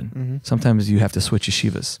V'nyavin. Sometimes you have to switch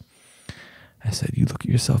yeshivas. I said, you look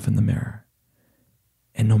at yourself in the mirror,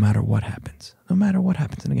 and no matter what happens, and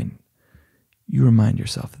again, you remind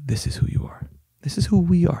yourself that this is who you are. This is who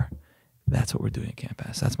we are. That's what we're doing at Camp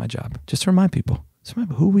HASC. That's my job. Just to remind people. Just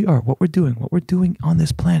remember who we are, what we're doing on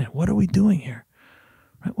this planet. What are we doing here?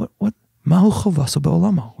 Right? What? Mahu chovaso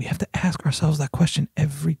be'olamo. We have to ask ourselves that question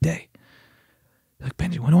every day. Like,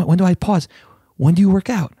 Benjy, when do I pause? When do you work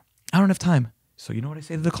out? I don't have time. So you know what I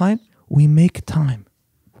say to the client? We make time.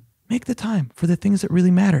 Make the time for the things that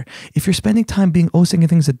really matter. If you're spending time being osing in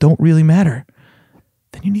things that don't really matter,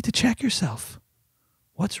 then you need to check yourself.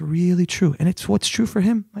 What's really true? And it's what's true for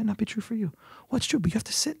him might not be true for you. What's true? But you have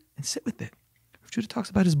to sit with it. Judah talks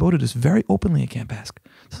about his bodhidus very openly at Camp HASC.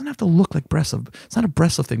 It doesn't have to look like Breslov. It's not a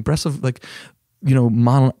Breslov thing. Breslov, like,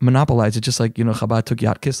 monopolize it, just like, Chabad took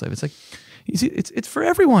Yad Kislev. It's like, it's for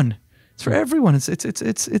everyone. It's for everyone. It's his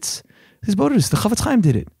bodhidus. The Chavetz Chaim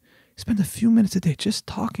did it. Spend a few minutes a day just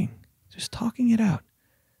talking it out.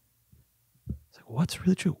 It's like, what's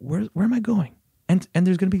really true? Where am I going? And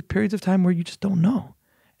there's going to be periods of time where you just don't know.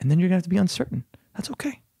 And then you're going to have to be uncertain. That's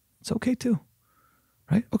okay. It's okay too.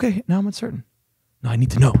 Right? Okay, now I'm uncertain. No, I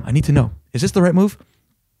need to know. Is this the right move?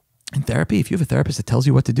 In therapy, if you have a therapist that tells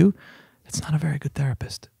you what to do, that's not a very good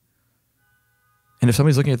therapist. And if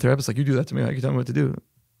somebody's looking at a therapist like, you do that to me, I can tell me what to do.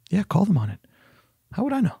 Yeah, call them on it. How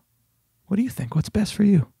would I know? What do you think? What's best for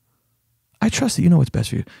you? I trust that you know what's best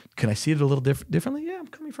for you. Can I see it a little differently? Yeah, I'm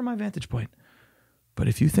coming from my vantage point. But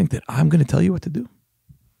if you think that I'm going to tell you what to do,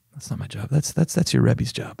 that's not my job. That's your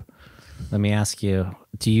Rebbe's job. Let me ask you,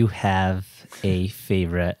 do you have a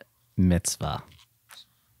favorite mitzvah?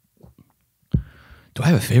 Do I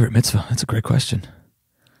have a favorite mitzvah? That's a great question.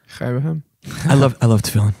 I love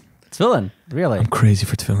tefillin. Tefillin, really? I'm crazy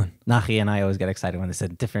for tefillin. Nachi and I always get excited when they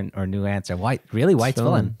said different or new answer. Why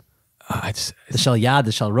tefillin? The Shel Yad,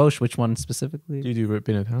 the Shel Rosh, which one specifically? Do you do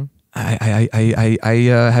Rabbeinu Tam? I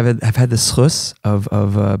have had the schus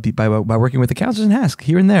by working with the counselors in HASC.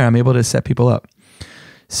 Here and there, I'm able to set people up.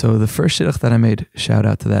 So the first shidduch that I made, shout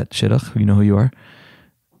out to that shidduch, you know who you are.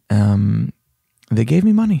 They gave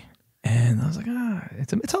me money, and I was like,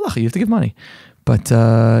 it's halacha, you have to give money. But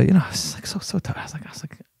it's like so tough. I was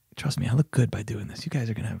like, trust me, I look good by doing this. You guys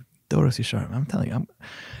are gonna have Doros Yisharim. I'm telling you.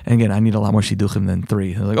 And again, I need a lot more shidduchim than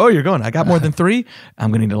 3. They're like, oh, you're going. I got more than 3.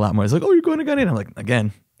 I'm gonna need a lot more. It's like, oh, you're going to Gan Eden. I'm like,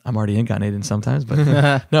 again, I'm already in Gan Eden sometimes, but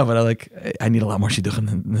no, but I need a lot more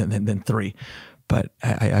shidduchim than 3. But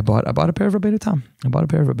I bought a pair of Rabbeinu Tam.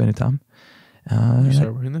 You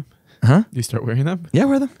start wearing them? Huh? You start wearing them? Yeah, I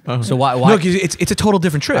wear them. Oh. So why? No, because it's a total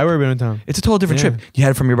different trip. I wear Rabbeinu Tam. It's a total different trip. You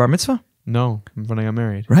had it from your bar mitzvah? No, when I got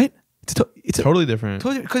married. Right? It's totally different.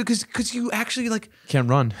 Because you actually like can't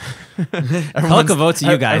run. Everyone vote to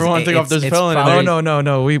you guys. Everyone think of this tefillin.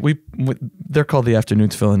 No. We they're called the afternoon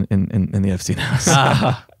tefillin in the Epstein house.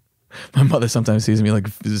 My mother sometimes sees me like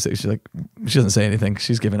she's like she doesn't say anything.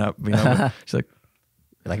 She's giving up. She's like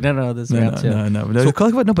no, this is no.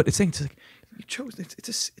 too. But it's saying it's like you chose.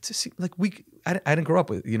 It's a like I didn't grow up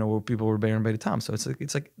with where people were bearing Beta Tom. So it's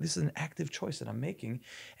like this is an active choice that I'm making,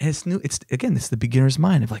 and it's new. It's the beginner's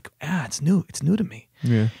mind of like it's new to me.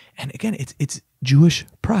 Yeah. And again, it's Jewish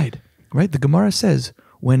pride, right? The Gemara says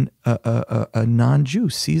when a non-Jew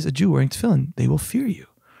sees a Jew wearing tefillin, they will fear you.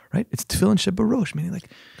 Right? It's tefillin shebarosh, meaning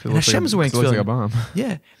like and Hashem is wearing tefillin. Looks like a bomb.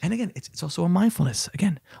 Yeah, and again, it's also a mindfulness.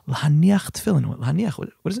 Again, lahaniach tefillin. Lahaniach,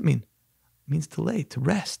 what does it mean? It means to lay, to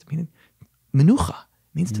rest. Meaning menucha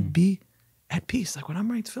means to be at peace. Like when I'm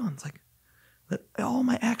wearing tefillin, it's like let all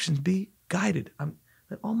my actions be guided.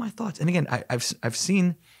 Let all my thoughts. And again, I've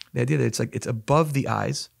seen the idea that it's like it's above the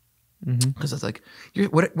eyes, Because it's like,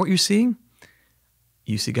 what you're seeing,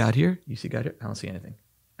 you see God here, you see God here. I don't see anything.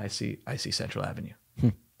 I see Central Avenue.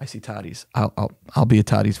 I see Toddy's. I'll be a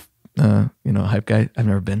Toddy's, hype guy. I've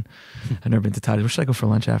never been to Toddy's. Where should I go for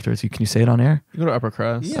lunch afterwards? Can you say it on air? You go to Upper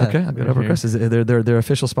Crust. Yeah. Okay, I'll go to Upper Crust. They're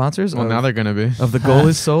official sponsors. Well, now they're gonna be of the Goal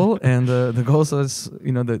is Soul, and the Goal is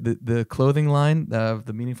the clothing line of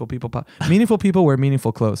the meaningful people. Meaningful people wear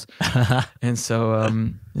meaningful clothes, and so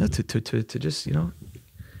to just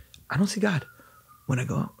I don't see God when I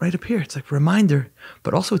go right up here. It's like a reminder,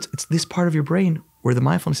 but also it's this part of your brain where the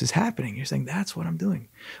mindfulness is happening. You're saying that's what I'm doing.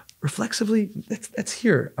 Reflexively, that's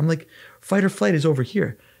here. I'm like, fight or flight is over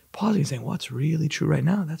here. Pausing and saying, what's really true right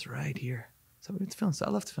now? That's right here. So it's feeling. So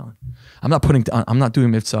I love feeling. I'm not doing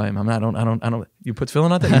mitzvahim. I don't. You put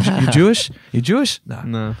feeling on that? You Jewish? You Jewish? No,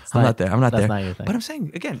 I'm not there. I'm not there. Not your thing. But I'm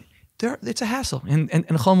saying again, it's a hassle, and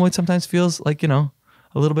Chol Moed sometimes feels like a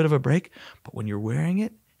little bit of a break. But when you're wearing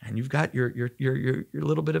it and you've got your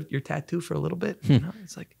little bit of your tattoo for a little bit,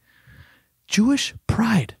 it's like Jewish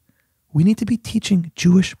pride. We need to be teaching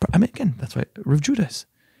Jewish pride. I mean, again, that's why Rav Judah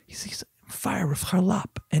he's fire, Rav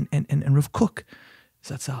Charlap and Rav Kook.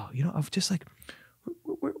 That's all, of just like,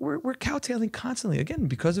 we're cowtailing constantly, again,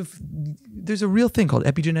 because of, there's a real thing called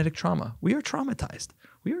epigenetic trauma. We are traumatized.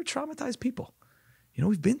 We are traumatized people.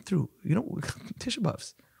 We've been through, Tisha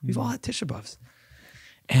B'Avs. We've all had Tisha B'Avs.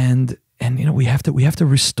 And we have to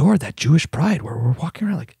restore that Jewish pride where we're walking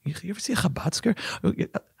around like, you ever see a Chabad skirt?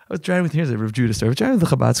 I was driving with, here's a Rav Judah story. We were driving with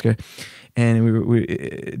the Chabad skirt, and we were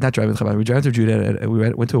not driving with Chabad. We were driving through Judah.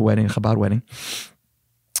 We went to a wedding, a Chabad wedding.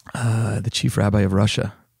 The chief rabbi of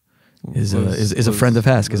Russia is a friend of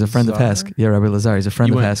HASC. Is a friend of HASC. Yeah, Rabbi Lazar. He's a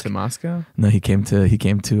friend of HASC. You went to Moscow? No, he came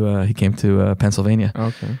to Pennsylvania.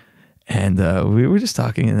 Okay. And we were just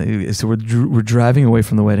talking, and so we're driving away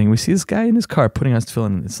from the wedding. We see this guy in his car putting on his tefillin.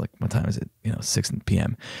 And it's like, what time is it? 6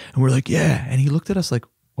 p.m. And we're like, yeah. And he looked at us like,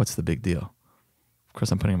 what's the big deal? Of course,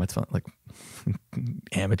 I'm putting on my tefillin like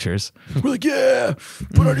amateurs. We're like, yeah,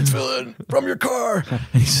 put on your tefillin from your car. And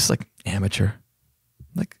he's just like, amateur.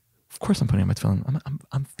 Like, of course I'm putting on my tefillin.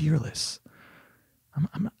 I'm fearless.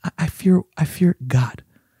 I fear God.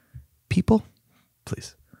 People,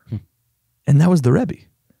 please. And that was the Rebbe.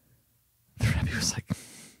 The Rebbe was like,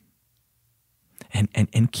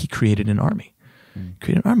 and he created an army.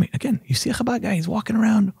 Created an army. Again, you see a Chabad guy, he's walking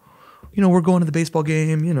around. We're going to the baseball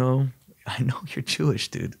game, I know you're Jewish,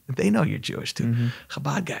 dude. They know you're Jewish, dude.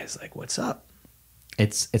 Chabad guys, like, what's up?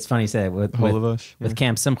 It's funny you say that with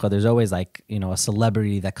Camp Simcha, there's always like, a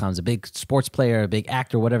celebrity that comes, a big sports player, a big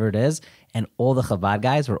actor, whatever it is. And all the Chabad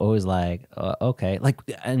guys were always like, okay. Like,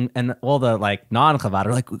 and all the like non-Chabad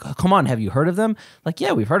are like, come on, have you heard of them? Like,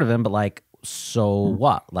 yeah, we've heard of him, but like, so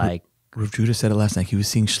what? Like, Rav Judah said it last night. He was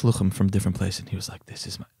seeing shluchim from different places, and he was like, "This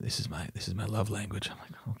is my love language." I'm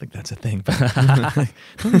like, I don't think that's a thing.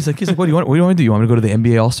 He's like, "What do you want? What do you want to do? You want me to go to the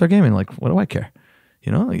NBA All-Star game?" And like, what do I care?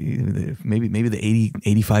 Maybe the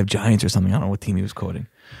 85 Giants or something. I don't know what team he was quoting.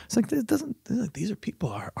 It's like it doesn't. Like, these are people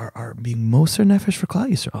are being moser nefesh for Klal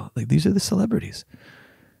Yisrael. Like, these are the celebrities.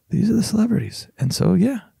 These are the celebrities, and so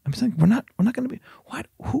yeah. I'm saying we're not going to be. What?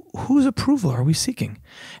 Whose approval are we seeking?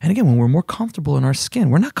 And again, when we're more comfortable in our skin,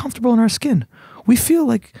 we're not comfortable in our skin. We feel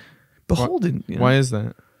like beholden. Why is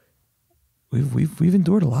that? We've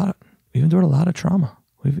endured a lot. We've endured a lot of trauma.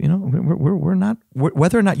 We're not.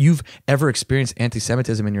 Whether or not you've ever experienced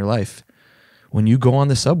anti-Semitism in your life, when you go on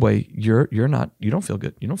the subway, you're not. You don't feel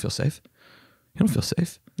good. You don't feel safe. You don't feel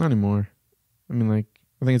safe. Not anymore. I mean, like,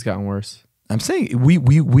 I think it's gotten worse. I'm saying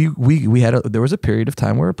there was a period of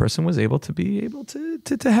time where a person was able to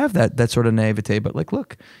have that sort of naivete, but like,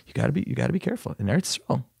 look, you gotta be careful. In Eretz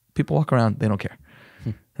Yisrael, people walk around, they don't care.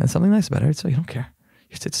 That's something nice about Eretz Yisrael. You don't care.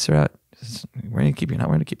 You're sitting out. Wearing a kippah, you're not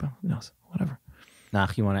wearing a kippah. Who knows? Whatever.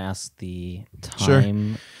 Nach, you want to ask the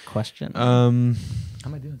time question? How am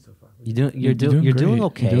I doing so far? You're doing okay. You're doing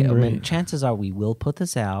great. I mean, chances are we will put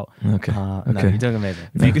this out. Okay. No, you're doing amazing.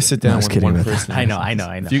 If you could sit down with one person. I know.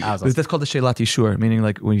 That's called the Shelat Yishur, meaning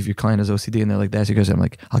like when if your client has OCD and they're like, that's your question, I'm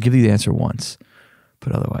like, I'll give you the answer once,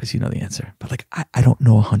 but otherwise you know the answer. But like, I don't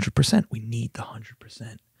know 100%. We need the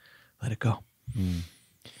 100%. Let it go.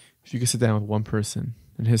 If you could sit down with one person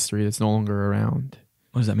in history that's no longer around.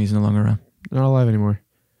 What does that mean he's no longer around? Not alive anymore.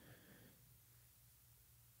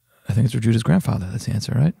 I think it's Rav Judah's grandfather. That's the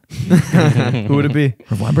answer, right? Who would it be?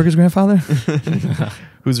 Rav Weinberger's grandfather?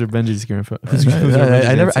 Who's Rav Benjy's grandfather?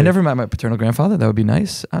 I never met my paternal grandfather. That would be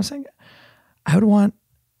nice. I was saying, I would want.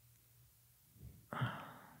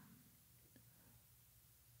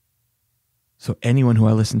 So anyone who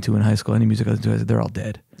I listened to in high school, any music I listened to, they're all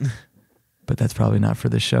dead. But that's probably not for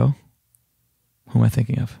this show. Who am I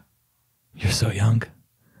thinking of? You're so young.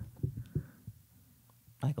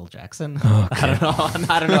 Michael Jackson. Okay. I don't know.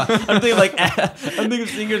 I don't know. I'm thinking like I'm thinking of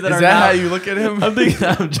singers that Is are that now, how you look at him? I'm thinking.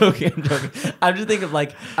 I'm joking. I'm just thinking of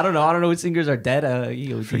like I don't know which singers are dead.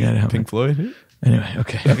 Forget it. Pink Floyd. Anyway,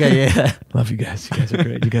 okay. Okay, yeah. Love you guys. You guys are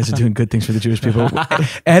great. You guys are doing good things for the Jewish people.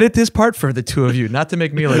 Edit this part for the two of you, not to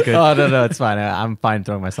make me look good. Oh no, it's fine. I'm fine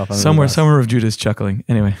throwing myself on Somewhere of Judah's chuckling.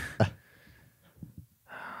 Anyway.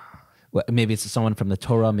 Well, maybe it's someone from the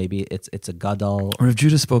Torah. Maybe it's a gadol. Rav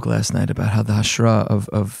Judah spoke last night about how the hashra of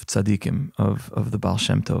tzaddikim, of the Baal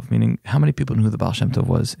Shem Tov, meaning how many people knew who the Baal Shem Tov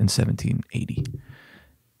was in 1780.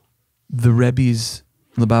 The Rebbe's,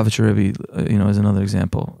 Lubavitcher Rebbe, is another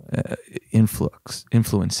example.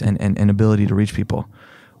 Influence and ability to reach people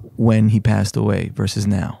when he passed away versus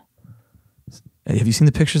now. Have you seen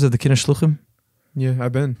the pictures of the Kinner Shluchim? Yeah,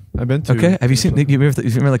 I've been to. Okay, have you seen? You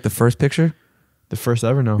remember like the first picture? The first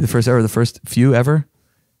ever? No. The first few ever.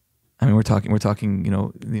 I mean, we're talking.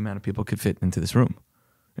 The amount of people could fit into this room,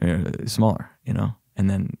 smaller. And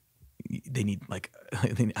then they need like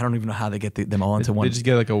I don't even know how they get them all into one. They just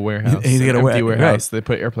get like a warehouse. They get an a empty warehouse. right. They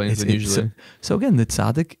put airplanes in usually. So again, the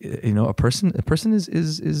tzaddik, a person is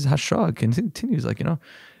hashra continues like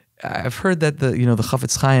I've heard that the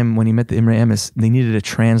Chafetz Chaim, when he met the Imre Emes, they needed a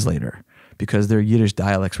translator because their Yiddish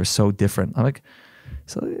dialects were so different. I'm like,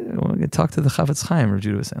 so when we talk to the Chafetz Chaim, Rav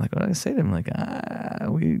Judah was saying, like, what do I say to him? Like,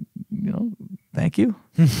 thank you.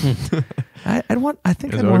 I'd want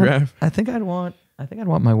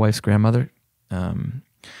my wife's grandmother, who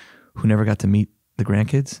never got to meet the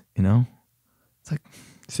grandkids. It's like,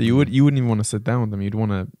 so you wouldn't even want to sit down with them. You'd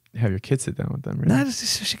want to have your kids sit down with them, right? Not just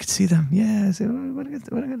so she could see them. Yeah. I say, what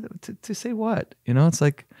to say what? It's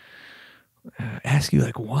like, ask you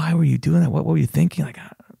like, why were you doing that? What were you thinking? Like,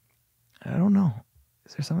 I don't know.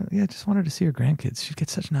 Is there something? Yeah, I just wanted to see her grandkids. She'd get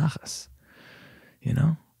such nachas.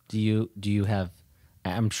 Do you have?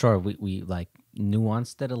 I'm sure we like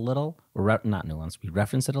nuanced it a little, or not nuanced. We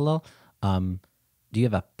referenced it a little. Do you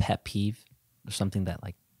have a pet peeve or something that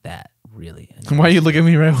really? Why you look at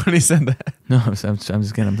me right when he said that? No, I'm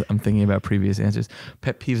just kidding. I'm thinking about previous answers.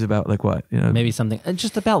 Pet peeves about like what? Maybe something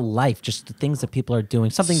just about life, just the things that people are doing,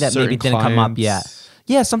 something that Certain maybe didn't come up yet. clients.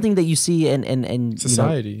 Yeah, something that you see in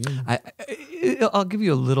Society. I'll give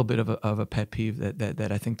you a little bit of a pet peeve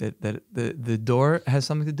that I think that the door has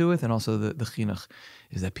something to do with, and also the chinuch,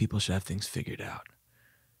 is that people should have things figured out.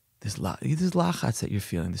 This lachatz that you're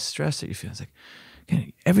feeling, the stress that you're feeling, it's like,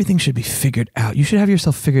 everything should be figured out. You should have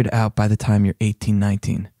yourself figured out by the time you're 18,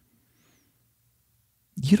 19.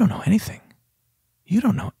 You don't know anything.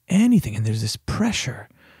 And there's this pressure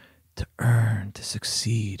to earn, to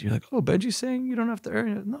succeed. You're like, oh, Benjy's saying you don't have to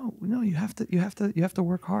earn. No, you have to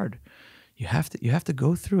work hard. You have to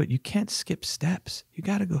go through it. You can't skip steps. You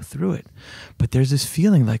got to go through it. But there's this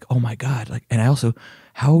feeling like, oh my God, and I also,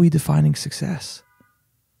 how are we defining success?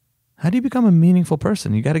 How do you become a meaningful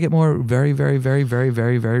person? You got to get more very, very, very, very,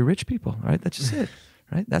 very, very rich people, right? That's just it,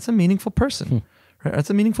 right? That's a meaningful person, right? That's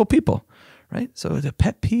a meaningful people, right? So the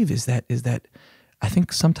pet peeve is that I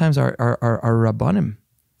think sometimes our rabbanim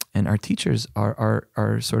and our teachers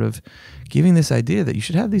are sort of giving this idea that you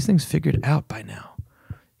should have these things figured out by now.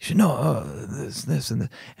 You should know this, and this.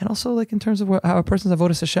 And also, like in terms of how a person's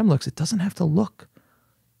avodas Hashem looks, it doesn't have to look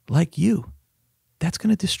like you. That's going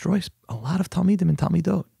to destroy a lot of talmidim and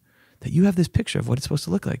talmidot. That you have this picture of what it's supposed to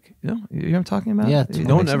look like. You know what I'm talking about? Yeah.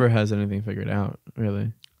 No one ever has anything figured out,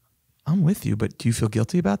 really. I'm with you, but do you feel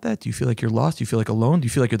guilty about that? Do you feel like you're lost? Do you feel like alone? Do you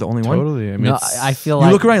feel like you're the only one? Totally. I mean, No, I feel You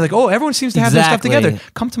like look around, you're like, oh, everyone seems to have their stuff Exactly.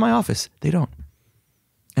 together. Come to my office. They don't.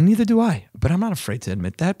 And neither do I. But I'm not afraid to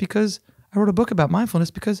admit that because I wrote a book about mindfulness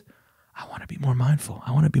because I want to be more mindful.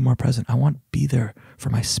 I want to be more present. I want to be there for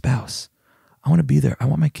my spouse. I want to be there. I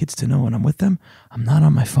want my kids to know when I'm with them, I'm not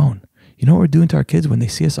on my phone. You know what we're doing to our kids when they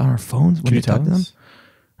see us on our phones when we talk to them?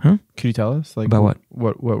 Huh? Can you tell us? Like About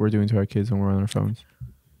what we're doing to our kids when we're on our phones?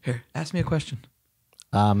 Here, ask me a question.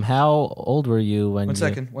 how old were you when? One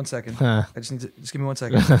second. Huh. I just need to just give me 1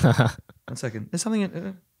 second. 1 second. There's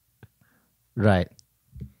something. Right.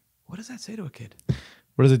 What does that say to a kid?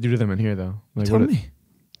 What does it do to them in here, though? Like, Tell me.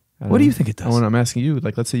 What do you think it does? I'm asking you.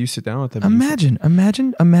 Like, let's say you sit down with them.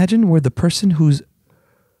 Imagine where the person whose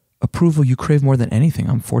approval you crave more than anything.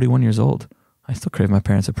 I'm 41 years old. I still crave my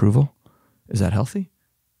parents' approval. Is that healthy?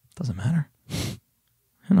 Doesn't matter.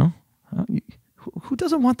 Who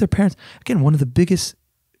doesn't want their parents? Again, one of the biggest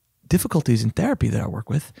difficulties in therapy that I work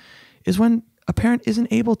with is when a parent isn't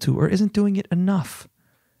able to or isn't doing it enough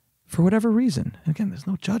for whatever reason. And again, there's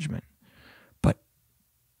no judgment. But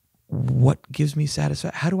what gives me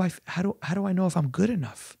satisfaction? How do I know if I'm good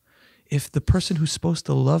enough? If the person who's supposed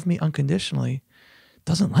to love me unconditionally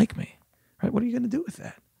doesn't like me, right? What are you going to do with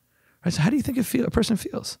that, right? So how do you think a person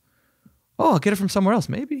feels? Oh, I'll get it from somewhere else,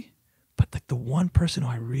 maybe. But like the one person who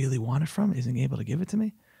I really want it from isn't able to give it to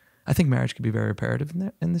me. I think marriage could be very imperative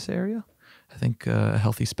in this area. I think a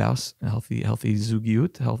healthy spouse, a healthy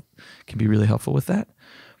zugiyut, can be really helpful with that.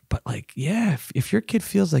 But like, yeah, if your kid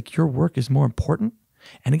feels like your work is more important,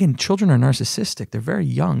 and again, children are narcissistic. They're very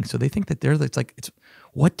young, so they think that it's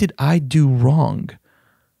what did I do wrong?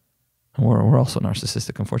 And we're also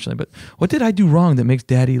narcissistic, unfortunately. But what did I do wrong that makes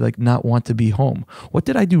daddy like not want to be home? What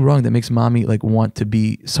did I do wrong that makes mommy like want to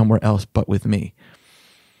be somewhere else but with me?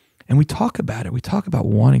 And we talk about it. We talk about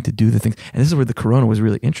wanting to do the things. And this is where the corona was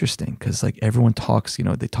really interesting, because like everyone talks,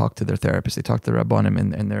 they talk to their therapist, they talk to the rabbanim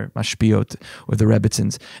and their mashpiot or the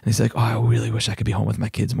rebbitzins. And they say like, oh, I really wish I could be home with my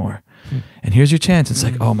kids more. And here's your chance. It's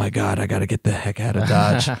like, oh my God, I got to get the heck out of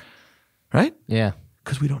Dodge. Right? Yeah.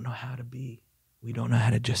 Because we don't know how to be. We don't know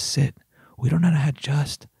how to just sit. We don't know how to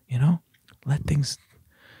just, let things.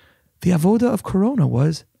 The avoda of corona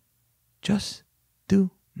was just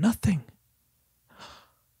do nothing.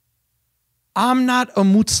 I'm not a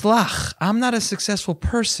mutzlach. I'm not a successful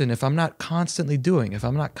person if I'm not constantly doing, if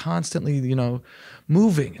I'm not constantly,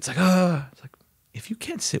 moving. It's like, if you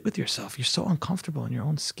can't sit with yourself, you're so uncomfortable in your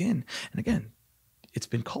own skin. And again, it's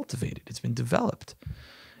been cultivated. It's been developed.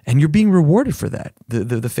 And you're being rewarded for that. The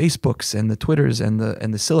Facebooks and the Twitters and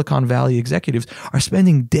the Silicon Valley executives are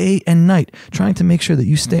spending day and night trying to make sure that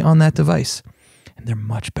you stay on that device. And they're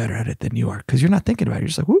much better at it than you are, because you're not thinking about it. You're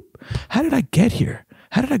just like, whoop, how did I get here?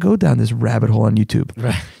 How did I go down this rabbit hole on YouTube?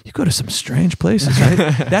 Right. You go to some strange places, right?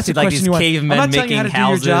 That's the like question these you want. cavemen I'm not telling you how to making do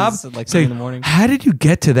your job. houses at like 3 Say, in the morning. how did you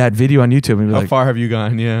get to that video on YouTube? And be How like, far have you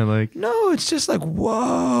gone? Yeah, like. no, it's just like,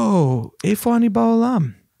 whoa, Eifo ani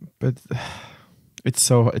ba'olam. But it's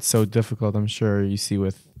so difficult. I'm sure you see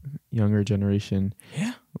with younger generation.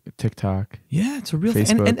 Yeah. TikTok. Yeah, it's a real thing.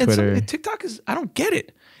 Facebook, And Twitter. TikTok is, I don't get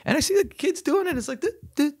it. And I see the kids doing it. It's like,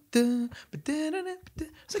 it's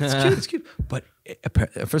cute, it's cute. But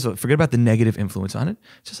first of all, forget about the negative influence on it.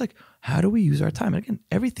 It's just like, how do we use our time? And again,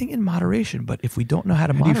 everything in moderation. But if we don't know how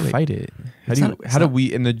to moderate, do you fight it? How do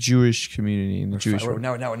we in the Jewish community, in the Jewish world?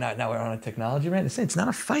 Now we're on a technology rant. It's not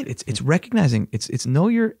a fight. It's recognizing. It's know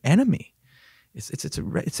your enemy. It's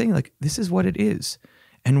saying like, this is what it is.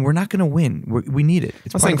 And we're not going to win. We need it.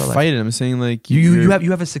 It's I'm saying fight it. I'm saying like you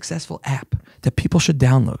have a successful app that people should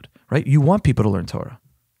download, right? You want people to learn Torah.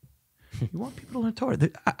 You want people to learn Torah.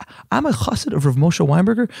 I'm a chassid of Rav Moshe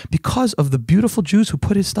Weinberger because of the beautiful Jews who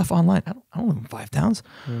put his stuff online. I don't live in 5 towns.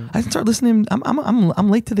 I didn't start listening. I'm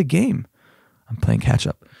late to the game. I'm playing catch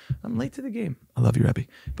up. I'm late to the game. I love you, Rebbe.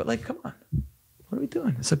 But like, come on. What are we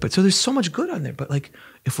doing? It's like, so there's so much good on there. But like,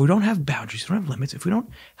 if we don't have boundaries, we don't have limits, if we don't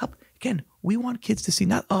help, again, we want kids to see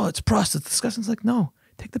not, oh, it's pros, it's disgusting. It's like, no,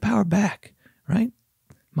 take the power back, right?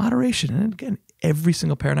 Moderation. And again, every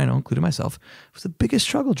single parent I know, including myself, was the biggest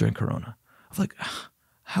struggle during Corona. Of like,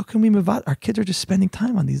 how can we move out? Our kids are just spending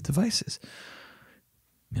time on these devices.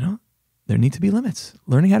 There need to be limits.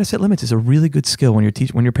 Learning how to set limits is a really good skill when you're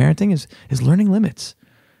parenting is learning limits.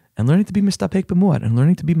 And learning to be mistapek b'muad, and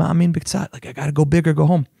learning to be ma'amin b'ktzat. Like, I got to go big or go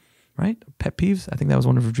home, right? Pet peeves. I think that was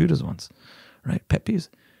one of Judah's ones, right? Pet peeves.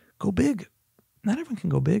 Go big. Not everyone can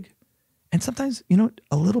go big. And sometimes,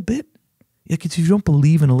 a little bit. Like, if you don't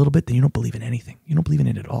believe in a little bit, then you don't believe in anything. You don't believe in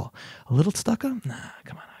it at all. A little tzedakah? Nah,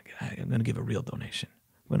 come on. I'm going to give a real donation.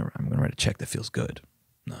 I'm going to write a check that feels good.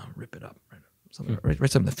 No, rip it up.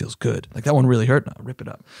 Write something that feels good. Like, that one really hurt. No, rip it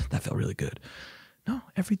up. That felt really good. No,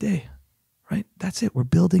 every day. Right? That's it. We're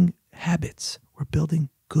building habits. We're building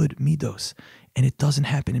good midos. And it doesn't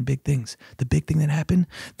happen in big things. The big thing that happened,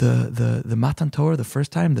 the Matan Torah, the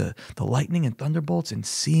first time, the lightning and thunderbolts and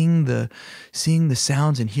seeing the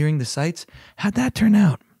sounds and hearing the sights, how'd that turn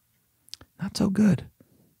out? Not so good.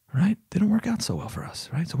 Right? Didn't work out so well for us.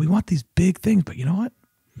 Right? So we want these big things, but you know what?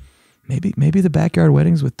 Maybe the backyard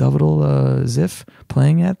weddings with Davidul Ziff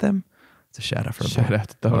playing at them. It's a shout out for Shout out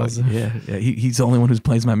to those. Yeah. He's the only one who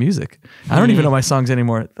plays my music. I don't even know my songs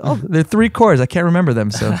anymore. Oh, they're 3 chords. I can't remember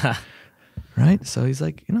them. So, right. So he's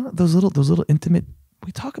like, those little intimate.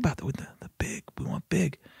 We talk about that with the big. We want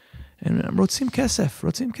big. And Rotzim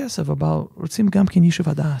Kesef about Rotzim Gamkin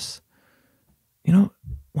Yishuv Hadas.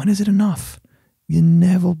 When is it enough? You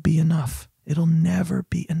never be enough. It'll never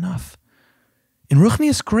be enough. In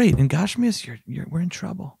Ruchnius, great. In Gashmius, we're in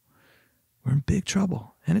trouble. We're in big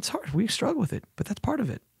trouble. And it's hard. We struggle with it, but that's part of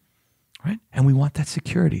it, right? And we want that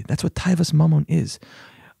security. That's what Taivas Mamon is.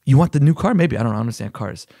 You want the new car? Maybe. I don't understand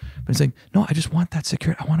cars. But it's like, no, I just want that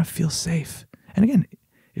security. I want to feel safe. And again,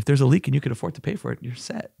 if there's a leak and you can afford to pay for it, you're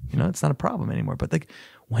set. It's not a problem anymore. But like,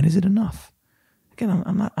 when is it enough? Again,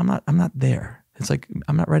 I'm not there. It's like,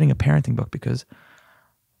 I'm not writing a parenting book because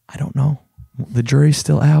I don't know. The jury's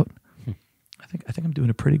still out. I think I'm doing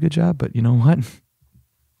a pretty good job, but you know what?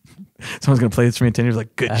 Someone's gonna play this for me in 10 years.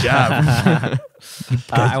 Like, good job.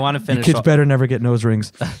 I want to finish. Kids better never get nose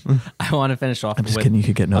rings. I want to finish off. I'm just kidding. You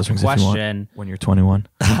could get nose rings if you want when you're 21.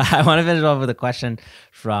 I want to finish off with a question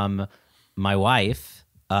from my wife.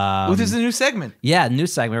 This is a new segment. Yeah, new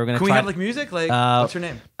segment. We're gonna. Can we have like music? Like, what's her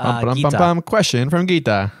name? Gita. Question from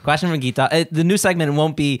Gita. Question from Gita. The new segment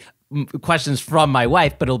won't be questions from my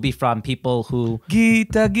wife, but it'll be from people who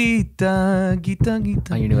Gita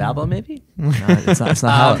on your new album, maybe. No, it's not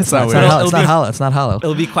hollow. It's not hollow.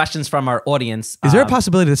 It'll be questions from our audience. Is there a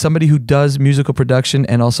possibility that somebody who does musical production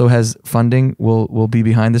and also has funding will be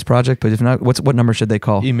behind this project? But if not, what number should they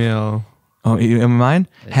call? Email. Oh, mine?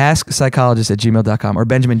 HASC Psychologist@gmail.com or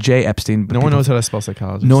Benjamin J. Epstein. No one knows how to spell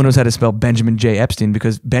psychologist. No one knows how to spell Benjamin J. Epstein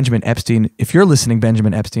because Benjamin Epstein, if you're listening,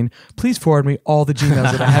 Benjamin Epstein, please forward me all the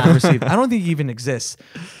Gmails that I haven't received. I don't think he even exists.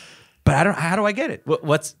 But how do I get it?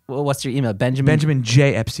 What's your email? Benjamin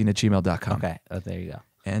J. Epstein @gmail.com. Okay. Oh, there you go.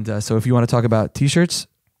 And so if you want to talk about t-shirts,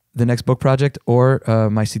 the next book project, or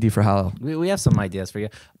my CD for Hollow. We have some ideas for you.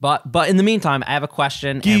 But in the meantime, I have a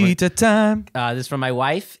question. Gita time. This is from my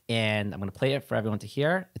wife, and I'm going to play it for everyone to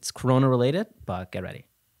hear. It's Corona related, but get ready.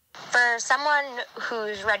 For someone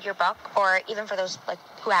who's read your book, or even for those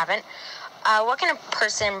who haven't, what can a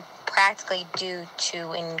person practically do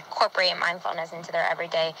to incorporate mindfulness into their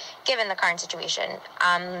everyday, given the current situation?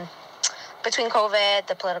 Between COVID,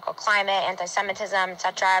 the political climate, anti-Semitism,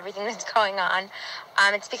 etc., everything that's going on,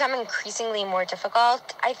 it's become increasingly more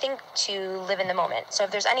difficult, I think, to live in the moment. So if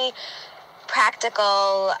there's any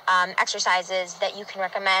practical exercises that you can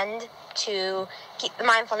recommend to keep the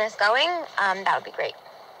mindfulness going, that would be great.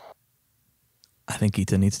 I think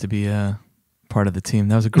Gita needs to be part of the team.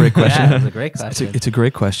 That was a great question. Yeah, that was a great question. It's a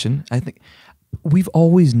great question. I think we've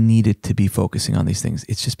always needed to be focusing on these things.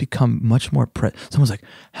 It's just become much more someone's like,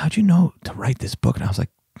 how'd you know to write this book? And I was like,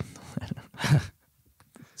 I don't know.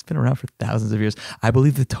 It's been around for thousands of years. I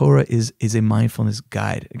believe the Torah is a mindfulness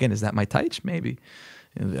guide. Again, is that my taich? Maybe.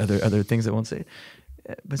 Other things I won't say.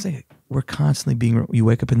 But say we're constantly you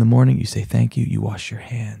wake up in the morning, you say thank you, you wash your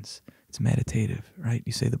hands. It's meditative, right?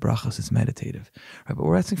 You say the brachos, it's meditative, right? But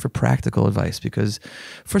we're asking for practical advice because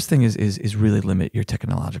first thing is really limit your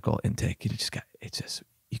technological intake.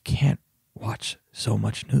 You can't watch so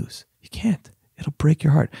much news. You can't. It'll break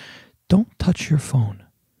your heart. Don't touch your phone.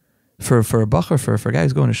 For a bacher, for a guy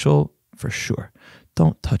who's going to shul, for sure.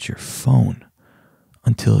 Don't touch your phone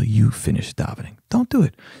until you finish davening. Don't do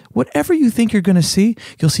it. Whatever you think you're going to see,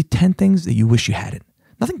 you'll see 10 things that you wish you hadn't.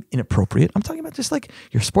 Nothing inappropriate. I'm talking about just like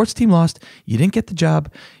your sports team lost, you didn't get the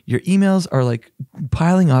job, your emails are like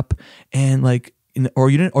piling up, and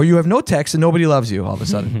or you have no text and nobody loves you all of a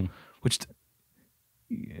sudden, which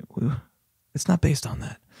it's not based on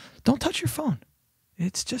that. Don't touch your phone.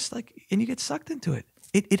 It's just and you get sucked into it.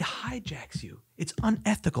 It hijacks you. It's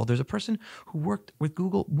unethical. There's a person who worked with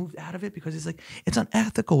Google, moved out of it because it's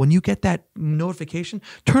unethical. When you get that notification,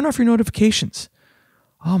 turn off your notifications.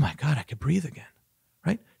 Oh my God, I could breathe again.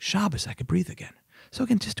 Right? Shabbos, I could breathe again. So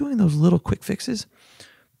again, just doing those little quick fixes,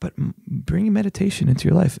 but bringing meditation into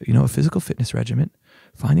your life, a physical fitness regimen,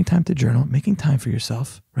 finding time to journal, making time for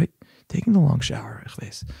yourself, right? Taking the long shower,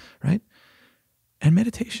 right? And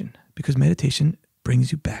meditation, because meditation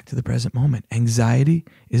brings you back to the present moment. Anxiety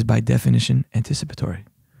is by definition anticipatory.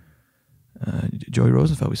 Joey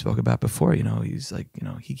Rosenfeld we spoke about before, he's like,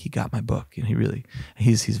 he got my book,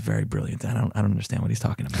 he's very brilliant. I don't understand what he's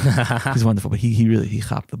talking about. He's wonderful, but he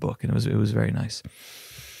hopped the book, and it was very nice.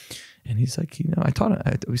 And he's like,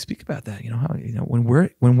 we speak about that, how,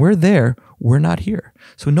 when we're there, we're not here.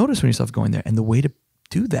 So notice when yourself going there, and the way to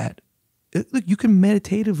do that, look, you can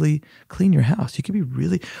meditatively clean your house. You can be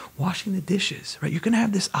really washing the dishes, right? You're going to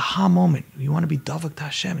have this aha moment. You want to be davak to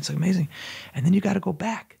Hashem. It's amazing. And then you got to go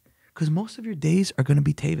back. Because most of your days are going to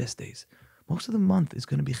be Teves days. Most of the month is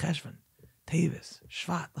going to be Cheshvan, Teves,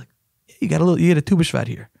 Shvat. You get a Tu B'Shvat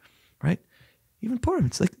here, right? Even Purim,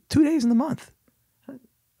 it's 2 days in the month.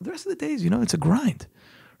 The rest of the days, it's a grind,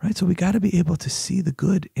 right? So we got to be able to see the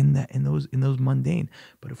good in those mundane.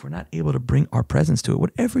 But if we're not able to bring our presence to it,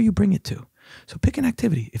 whatever you bring it to, so pick an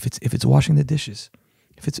activity. If it's washing the dishes,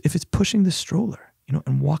 if it's pushing the stroller,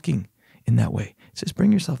 and walking in that way, it's just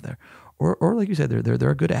bring yourself there. Or like you said, there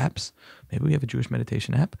are good apps. Maybe we have a Jewish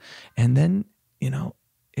meditation app. And then,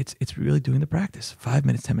 it's really doing the practice. 5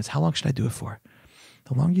 minutes, 10 minutes. How long should I do it for?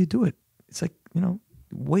 The longer you do it, it's like,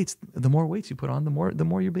 weights. The more weights you put on, the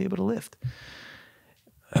more you'll be able to lift.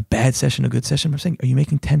 A bad session, a good session. I'm saying, are you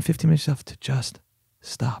making 10, 15 minutes yourself to just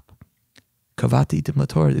stop? Kavati itim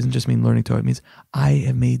laTorah doesn't just mean learning Torah. It means I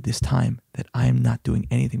have made this time that I am not doing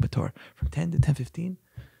anything but Torah. From 10 to 10:15,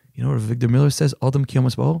 you know what Victor Miller says? Adam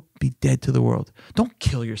kiyomas ba'ol, be dead to the world. Don't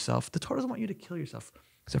kill yourself. The Torah doesn't want you to kill yourself,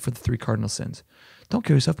 except for the 3 cardinal sins. Don't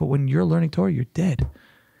kill yourself, but when you're learning Torah, you're dead.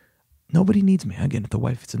 Nobody needs me. Again, if the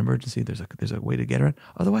wife, it's an emergency, there's a way to get her.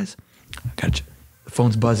 Otherwise, I got you. The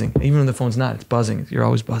phone's buzzing. Even when the phone's not, it's buzzing. You're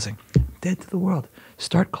always buzzing. Dead to the world.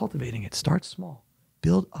 Start cultivating it. Start small.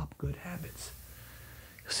 Build up good habits.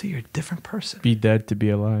 You'll see you're a different person. Be dead to be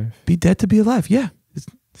alive. Be dead to be alive. Yeah.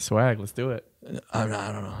 Swag. Let's do it. I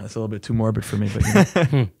don't know. That's a little bit too morbid for me.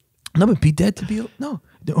 But no, but be dead to be no.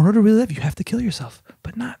 In order to really live, you have to kill yourself,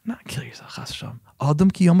 but not kill yourself. Chas v'shalom. Adam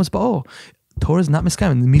ki yomas ba'ol. Torah is not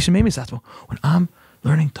miskayim. Misha mei misatzmo. When I'm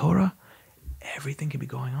learning Torah, everything can be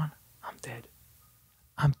going on. I'm dead.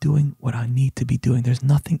 I'm doing what I need to be doing. There's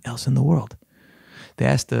nothing else in the world. They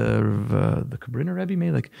asked the Kabrina Rebbe,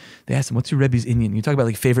 maybe, like, they asked him, what's your Rebbe's Inyan? You talk about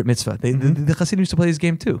like favorite mitzvah. The Hasidim used to play this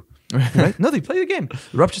game too, right? No, they play the game.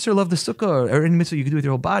 Rav Chasser loved the sukkah or any mitzvah you could do with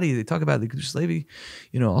your whole body. They talk about the Kedushas Levi,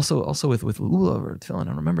 you know, also with lulav or tefillin. I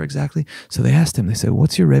don't remember exactly. So they asked him, they said,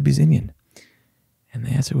 what's your Rebbe's Inyan? And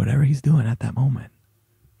they answered, whatever he's doing at that moment.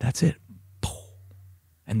 That's it.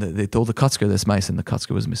 And they told the Kutzker this mice, and the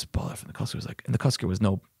Kutzker was misballed, and the Kutzker was like, and the Kutzker was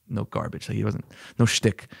no garbage. Like he wasn't no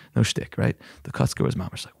shtick, right? The Kutzker was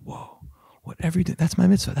mamash like, whoa, whatever you do, that's my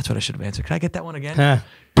mitzvah. That's what I should have answered. Can I get that one again?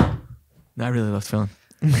 No, I really loved filling.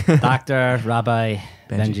 Dr. Rabbi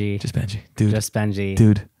Benjy. Just Benjy. Dude. Just Benjy.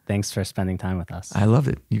 Dude. Thanks for spending time with us. I loved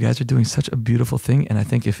it. You guys are doing such a beautiful thing. And I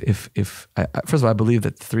think if first of all, I believe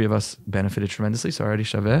that the 3 of us benefited tremendously. So already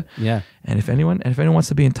shaveh. Yeah. And if anyone wants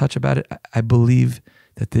to be in touch about it, I believe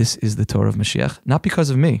that this is the Torah of Mashiach. Not because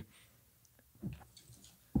of me.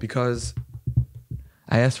 Because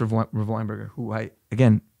I asked Rav Weinberger, who I,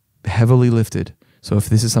 again, heavily lifted. So if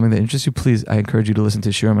this is something that interests you, please, I encourage you to listen to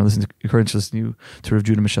Shiurim. I encourage you to Rav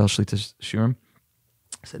Judah Michelle Shlita's Shiurim.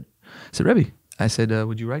 I said, Rebbe, I said,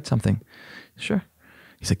 would you write something? Sure.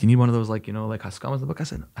 He's like, you need one of those, like, you know, like Haskamas, the book? I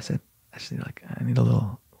said, actually, like, I need a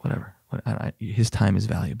little, whatever. His time is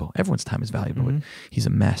valuable. Everyone's time is valuable. But he's a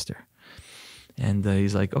master. And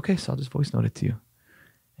he's like, okay, so I'll just voice note it to you.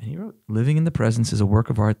 And he wrote, living in the presence is a work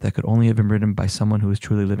of art that could only have been written by someone who is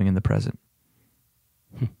truly living in the present.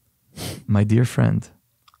 My dear friend,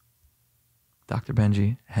 Dr.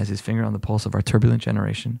 Benjy, has his finger on the pulse of our turbulent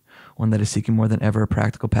generation, one that is seeking more than ever a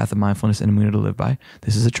practical path of mindfulness and immunity to live by.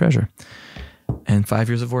 This is a treasure. And 5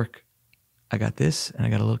 years of work, I got this, and I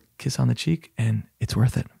got a little kiss on the cheek, and it's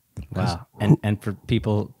worth it. Wow. And for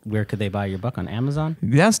people, where could they buy your book? On Amazon?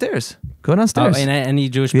 Downstairs. Go downstairs. Oh, in any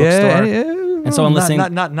Jewish bookstore? And someone listening...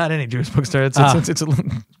 Not any Jewish bookstore. It's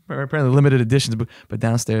apparently limited editions, but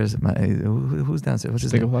downstairs. Who's downstairs? What's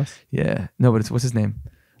his name? Yeah. No, but what's his name?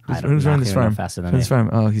 Who's running this farm? This farm.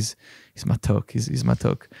 Oh, he's Matok. He's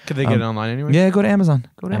Matok. Could they get it online anyway? Yeah, go to Amazon.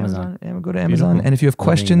 Go to Amazon. And if you have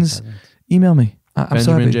questions, email me.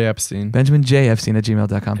 Benjamin J. Epstein. Benjamin J. Epstein at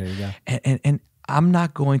gmail.com. There you go. And I'm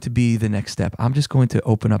not going to be the next step. I'm just going to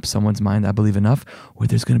open up someone's mind, I believe enough, where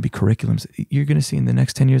there's going to be curriculums. You're going to see in the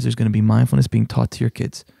next 10 years, there's going to be mindfulness being taught to your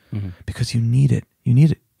kids because you need it. You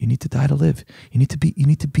need it. You need to die to live. You need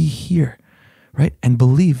to be here, right? And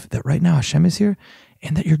believe that right now Hashem is here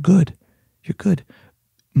and that you're good. You're good.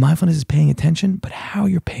 Mindfulness is paying attention, but how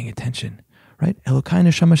you're paying attention, right? Elokai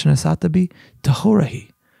neshama shenasata bi tahorahi,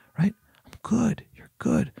 right? I'm good.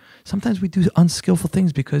 Good. Sometimes we do unskillful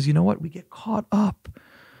things because you know what? We get caught up.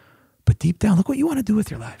 But deep down, look what you want to do with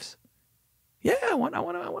your lives. Yeah, I want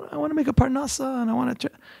to make a parnasa, and I want to,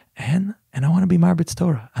 and I want to be Marbitz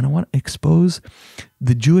Torah, and I want to expose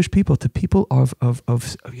the Jewish people to people of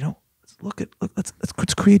you know.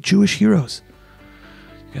 Let's create Jewish heroes.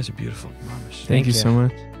 You guys are beautiful. Thank you so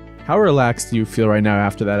much. How relaxed do you feel right now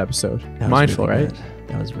after that episode? Mindful, really right? Good.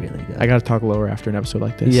 That was really good. I got to talk lower after an episode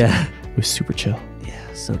like this. Yeah. It was super chill.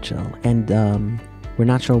 Yeah, so chill. And we're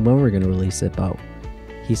not sure when we're going to release it, but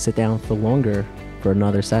he sit down for longer for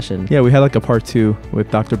another session. Yeah, we had like a part 2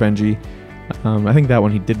 with Dr. Benjy. I think that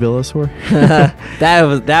one he did bill us for. that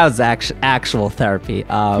was actual therapy.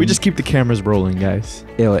 We just keep the cameras rolling, guys.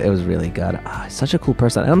 It was really good. Such a cool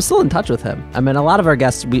person. And I'm still in touch with him. I mean, a lot of our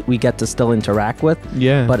guests we get to still interact with.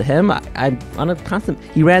 Yeah. But him, I'm on a constant...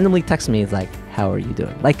 He randomly texts me. He's like, how are you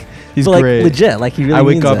doing? Like, he's great. Legit. Like, he really I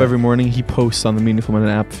wake up it. every morning. He posts on the Meaningful Minute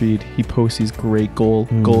app feed. He posts these great goal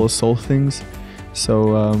of soul things.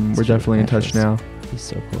 So we're definitely in touch now. He's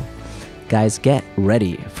so cool. Guys, get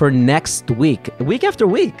ready for next week. Week after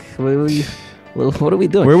week. What are we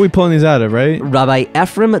doing? Where are we pulling these out of, right? Rabbi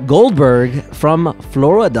Ephraim Goldberg from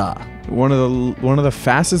Florida. One of the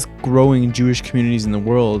fastest growing Jewish communities in the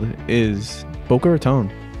world is Boca Raton.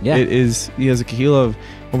 Yeah. It is. He has a kahila of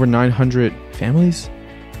over 900 families.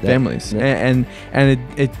 Yeah. Families. Yeah. And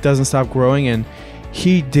it doesn't stop growing. And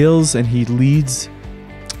he deals and he leads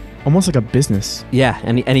almost like a business. Yeah,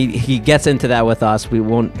 and he gets into that with us. We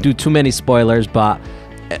won't do too many spoilers, but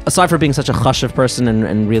aside from being such a chashuv person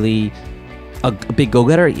and really a big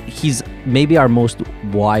go-getter, he's maybe our most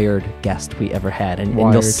wired guest we ever had, and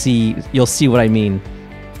you'll see what I mean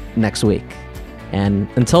next week. And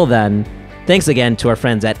until then, thanks again to our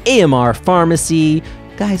friends at AMR Pharmacy.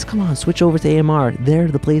 Guys, come on, switch over to AMR. They're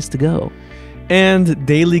the place to go. And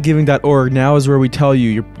dailygiving.org now is where we tell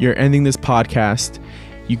you you're ending this podcast.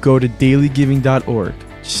 You go to dailygiving.org.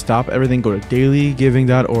 Stop everything, go to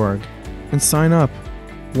dailygiving.org and sign up.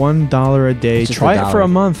 $1 a day. Try it for a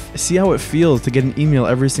month. See how it feels to get an email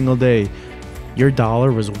every single day. Your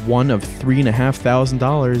dollar was one of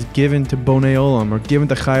 $3,500 given to Bonei Olam or given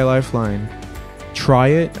to Chai Lifeline. Try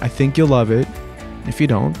it. I think you'll love it. If you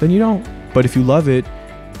don't, then you don't. But if you love it,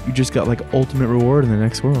 you just got like ultimate reward in the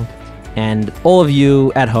next world. And all of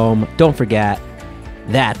you at home, don't forget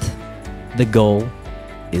that the goal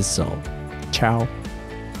is soul. Ciao.